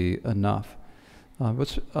to be enough.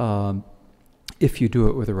 If you do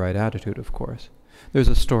it with the right attitude, of course. There's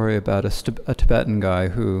a story about a Tibetan guy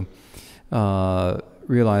who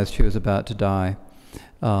realized he was about to die.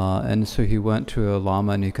 And so he went to a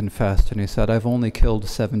Lama and he confessed, and he said, I've only killed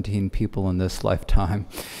 17 people in this lifetime.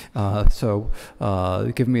 So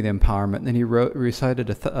give me the empowerment. And then he recited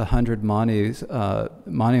 100 mani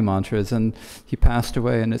mantras, and he passed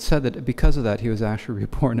away. And it said that because of that, he was actually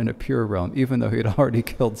reborn in a pure realm, even though he had already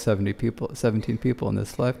killed 17 people in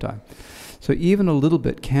this lifetime. So even a little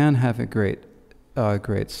bit can have a great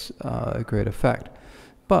effect.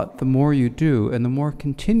 But the more you do, and the more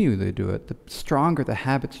continually do it, the stronger the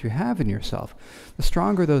habits you have in yourself. The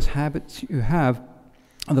stronger those habits you have,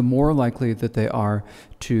 the more likely that they are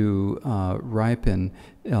to ripen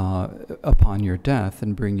upon your death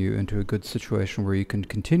and bring you into a good situation where you can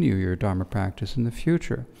continue your Dharma practice in the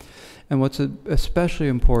future. And what's especially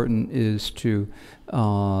important is to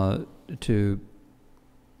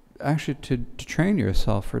train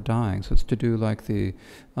yourself for dying. So it's to do like the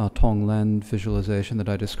Tonglen visualization that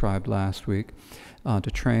I described last week,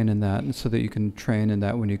 to train in that, and so that you can train in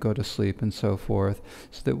that when you go to sleep and so forth,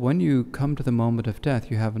 so that when you come to the moment of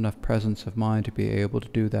death, you have enough presence of mind to be able to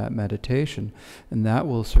do that meditation, and that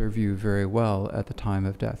will serve you very well at the time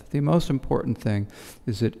of death. The most important thing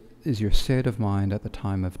is your state of mind at the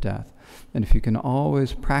time of death. And if you can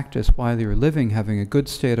always practice while you're living having a good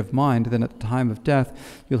state of mind, then at the time of death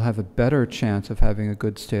you'll have a better chance of having a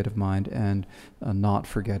good state of mind and not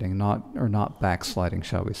forgetting, not backsliding,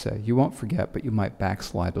 shall we say. You won't forget, but you might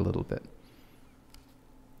backslide a little bit.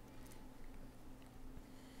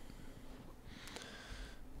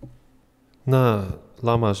 那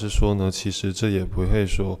拉玛是说呢，其实这也不会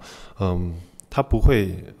说，它不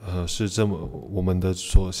会是这么我们的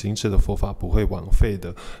所行持的佛法不会枉费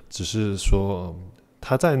的，只是说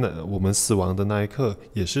它在我们死亡的那一刻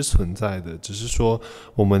也是存在的，只是说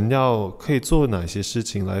我们可以做哪些事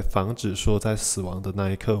情来防止说在死亡的那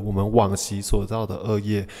一刻我们往昔所造的恶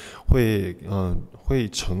业会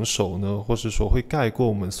成熟呢，或是说会盖过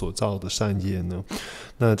我们所造的善业呢？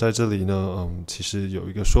那在这里呢，其实有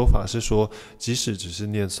一个说法是说，即使只是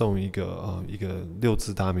念诵一个六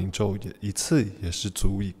字大明咒一次，也是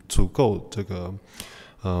足够这个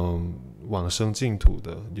往生净土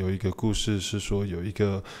的。有一个故事是说，有一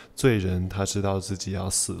个罪人，他知道自己要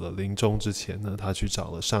死了，临终之前呢，他去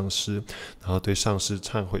找了上师，然后对上师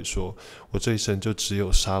忏悔说，我这一生就只有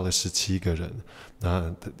杀了17个人。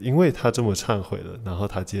那因为他这么忏悔了，然后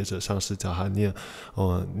他接着上师叫他念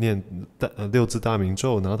六字大明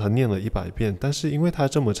咒，然后他念了100遍，但是因为他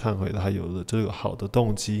这么忏悔了，他有了这个好的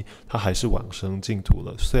动机，他还是往生净土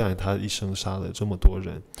了，虽然他一生杀了这么多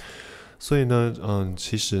人。所以呢，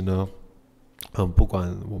其实呢，不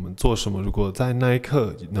管我们做什么，如果在那一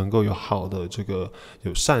刻能够有好的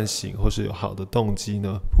有善行，或是有好的动机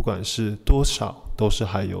呢，不管是多少，都是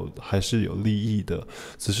还是有利益的。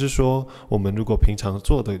只是说，我们如果平常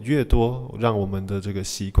做的越多，让我们的这个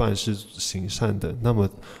习惯是行善的，那么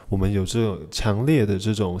我们有这种强烈的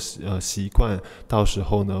这种习惯，到时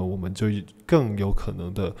候呢，我们就更有可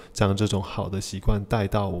能的将这种好的习惯带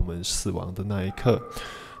到我们死亡的那一刻。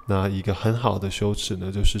那一个很好的修持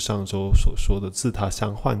呢，就是上周所说的自他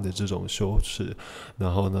相换的这种修持。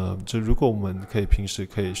然后呢，就如果我们平时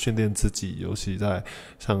可以训练自己，尤其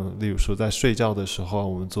例如说在睡觉的时候，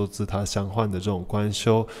我们做自他相换的这种观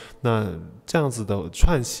修，那这样子的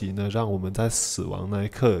串习呢，让我们在死亡那一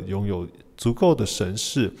刻拥有足够的神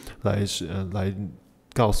识来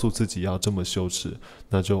告诉自己要这么修持，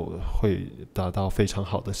那就会达到非常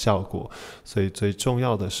好的效果。所以最重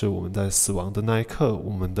要的是，我们在死亡的那一刻，我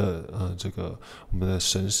们的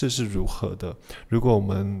神识是如何的。如果我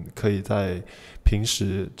们可以在平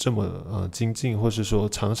时这么精进，或是说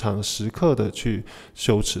常常时刻的去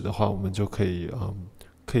修持的话，我们就可以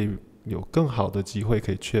有更好的机会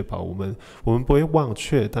可以确保我们不会忘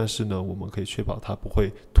却，但是呢，我们可以确保它不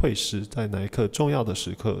会退失，在哪一刻重要的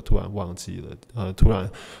时刻突然忘记了，突然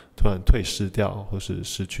退失掉，或是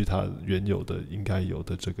失去它原有的应该有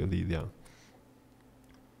的这个力量。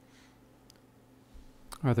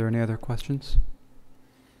Are there any other questions?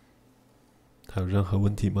 还有任何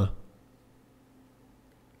问题吗？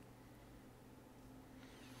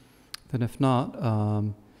 Then if not,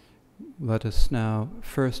 let us now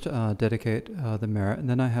first dedicate the merit, and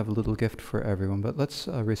then I have a little gift for everyone. But let's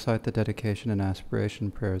recite the dedication and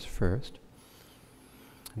aspiration prayers first.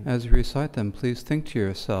 As you recite them, please think to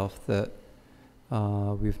yourself that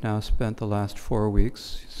we've now spent the last 4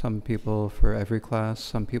 weeks, some people for every class,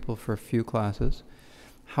 some people for a few classes.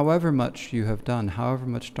 However much you have done, however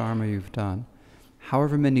much Dharma you've done,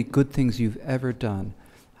 however many good things you've ever done,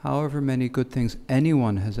 however many good things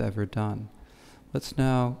anyone has ever done, let's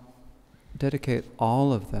now dedicate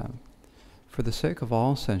all of them for the sake of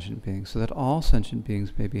all sentient beings, so that all sentient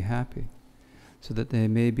beings may be happy, so that they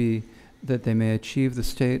may achieve the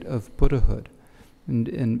state of buddhahood. And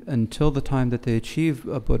until the time that they achieve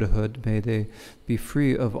a buddhahood, may they be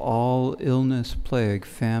free of all illness, plague,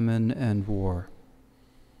 famine, and war.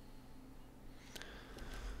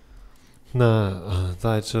 那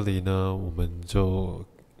在这里呢，我们就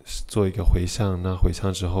做一个回向。那回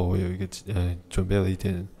向之后，我有一个准备了一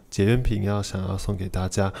点结缘品想要送给大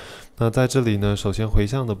家。那在这里呢，首先回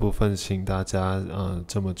向的部分，请大家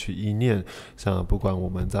这么去意念，像不管我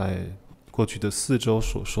们在过去的4周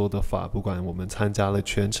所说的法，不管我们参加了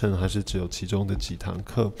全程还是只有其中的几堂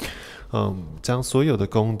课，将所有的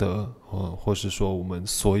功德，或是说我们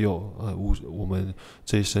所有我们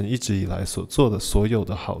这一生一直以来所做的所有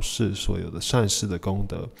的好事，所有的善事的功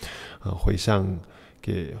德，回向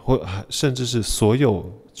给甚至是所有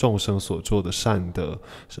众生所做的善德，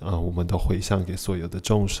我们都回向给所有的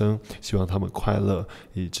众生，希望他们快乐，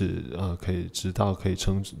以致可以直到可以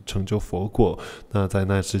成就佛果。那在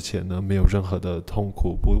那之前呢，没有任何的痛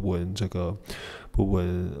苦，不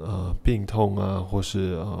闻病痛或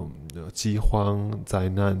是饥荒、灾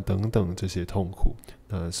难等等这些痛苦，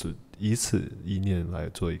那是以此意念来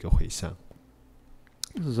做一个回向。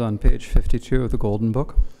This is on page 52 of the Golden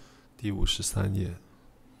Book. 第53页。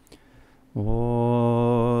Osanam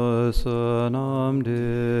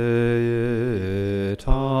de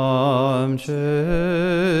tam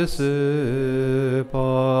che se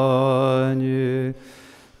pani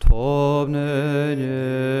tobne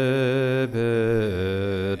nye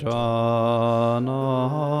bedranam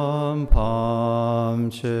pam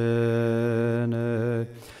che ne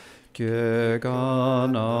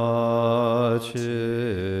gegana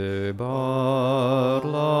che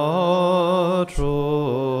barla trobai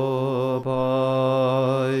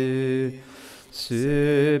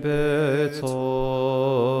sibe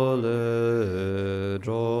tsole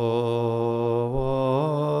droar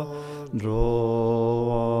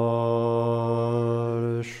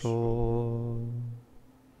sho.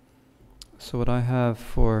 So what I have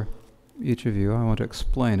for each of you, I want to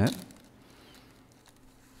explain it.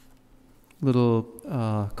 Little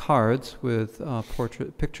cards with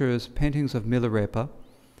pictures, paintings of Milarepa.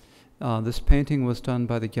 This painting was done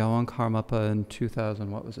by the Lotsawa Karma Choephel in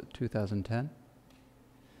 2010?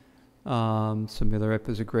 So Milarepa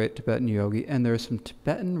is a great Tibetan yogi, and there's some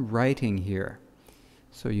Tibetan writing here.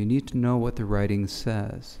 So you need to know what the writing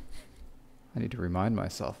says. I need to remind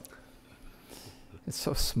myself. It's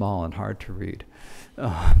so small and hard to read.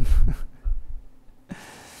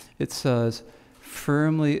 It says,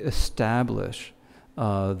 firmly establish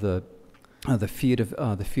the feet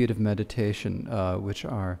of meditation, which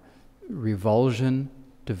are revulsion,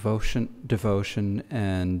 devotion,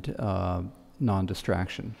 and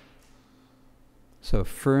non-distraction. So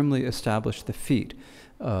firmly establish the feet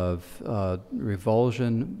of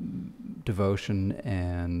revulsion, devotion,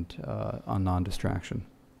 and on non-distraction.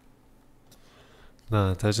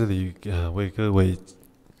 那在这里为各位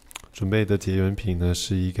准备的结缘品呢，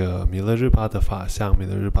是一个弥勒日巴的法相。弥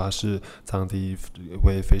勒日巴是藏地一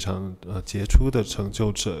位非常杰出的成就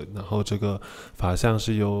者，然后这个法相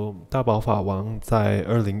是由大宝法王在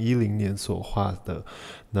2010年所画的。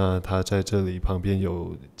那他在这里旁边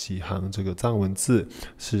有几行这个藏文字，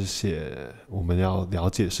是写我们要了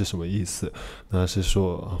解是什么意思。那是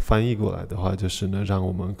说翻译过来的话，就是呢，让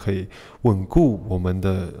我们可以稳固我们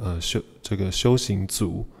的这个修行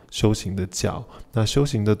足。修行的脚，那修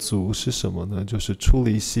行的足是什么呢？就是出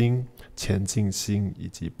离心、前进心以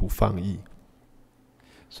及不放逸。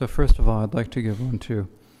So first of all, I'd like to give one to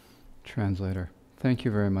translator. Thank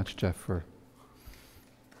you very much, Jeff, for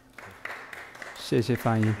谢谢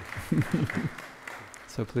翻译。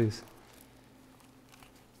So please.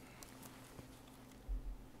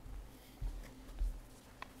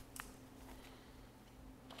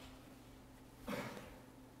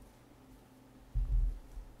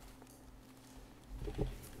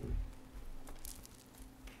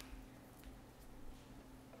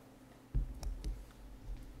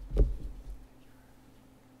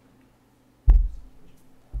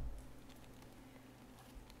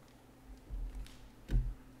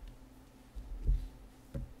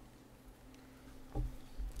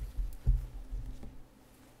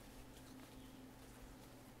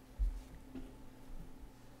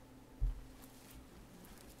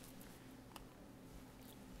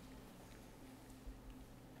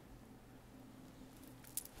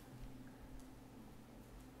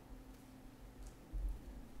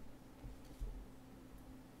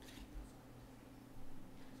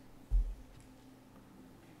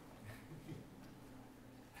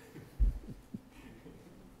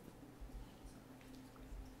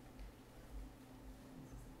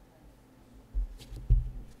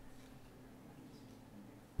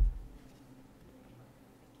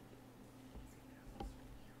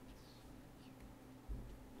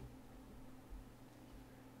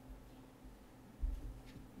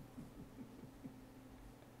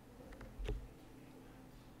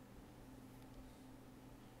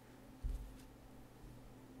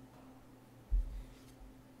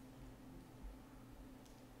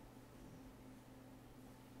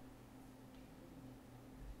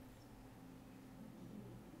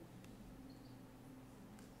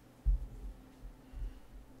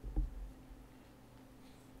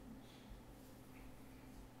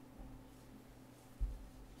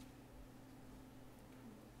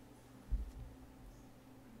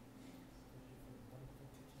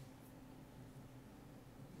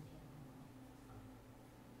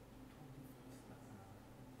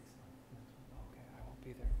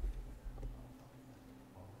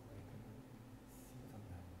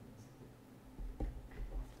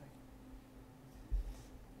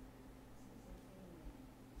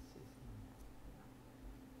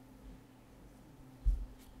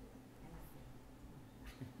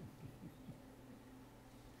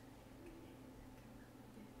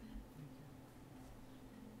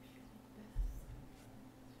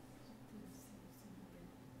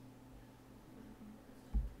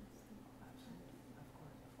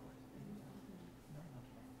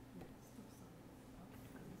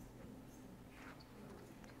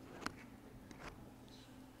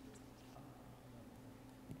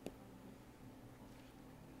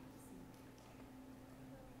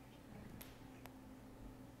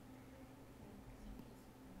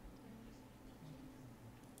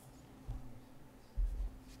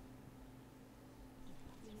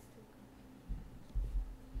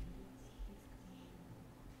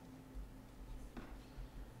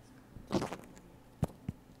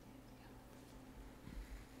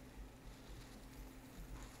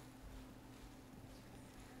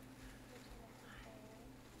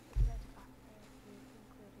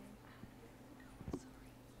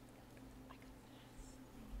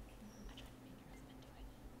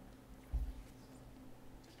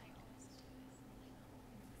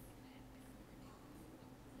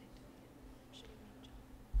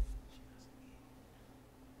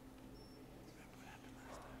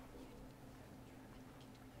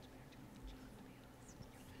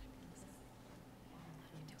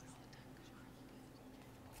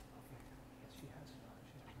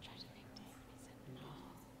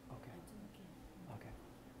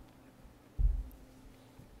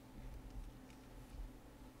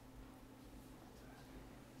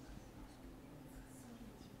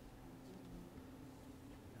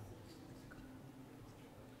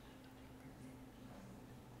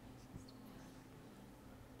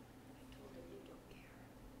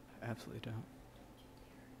 absolutely don't.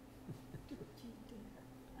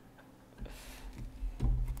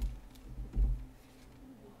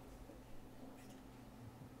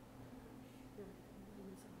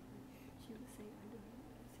 She was saying, I don't know.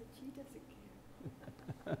 I said, she doesn't care.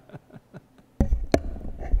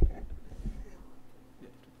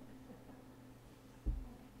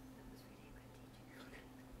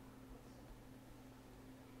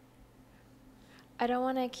 I don't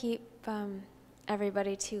want to keep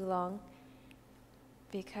everybody too long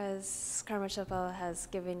because Karma Choephel has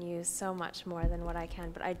given you so much more than what I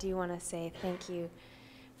can, but I do want to say thank you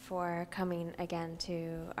for coming again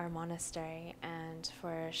to our monastery and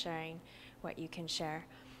for sharing what you can share.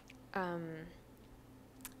 I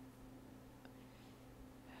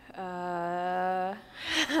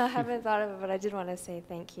haven't thought of it, but I did want to say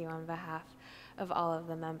thank you on behalf of all of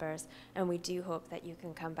the members, and we do hope that you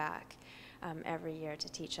can come back every year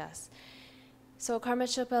to teach us. So Karma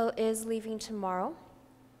Choephel is leaving tomorrow,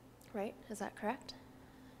 right? Is that correct?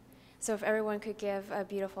 So if everyone could give a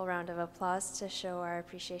beautiful round of applause to show our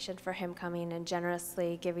appreciation for him coming and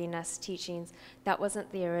generously giving us teachings. That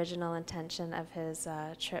wasn't the original intention of his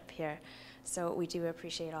trip here. So we do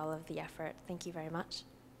appreciate all of the effort. Thank you very much.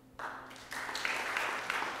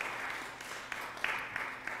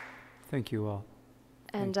 Thank you all.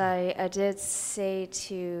 And I did say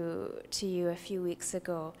to you a few weeks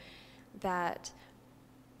ago that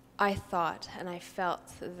I thought and I felt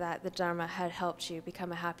that the Dharma had helped you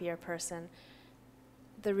become a happier person.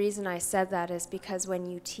 The reason I said that is because when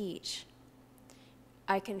you teach,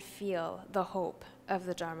 I can feel the hope of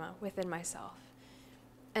the Dharma within myself.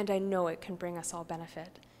 And I know it can bring us all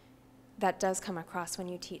benefit. That does come across when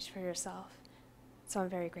you teach for yourself. So I'm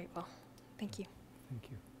very grateful. Thank you.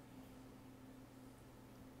 Thank you.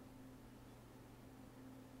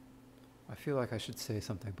 I feel like I should say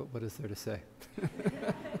something, but what is there to say?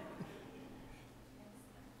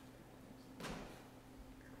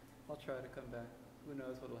 I'll try to come back. Who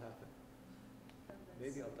knows what will happen?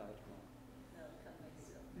 Maybe I'll die tomorrow.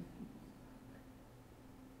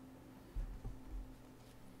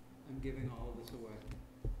 I'm giving all of this away.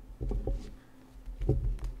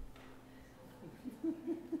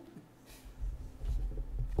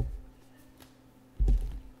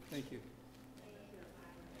 Thank you.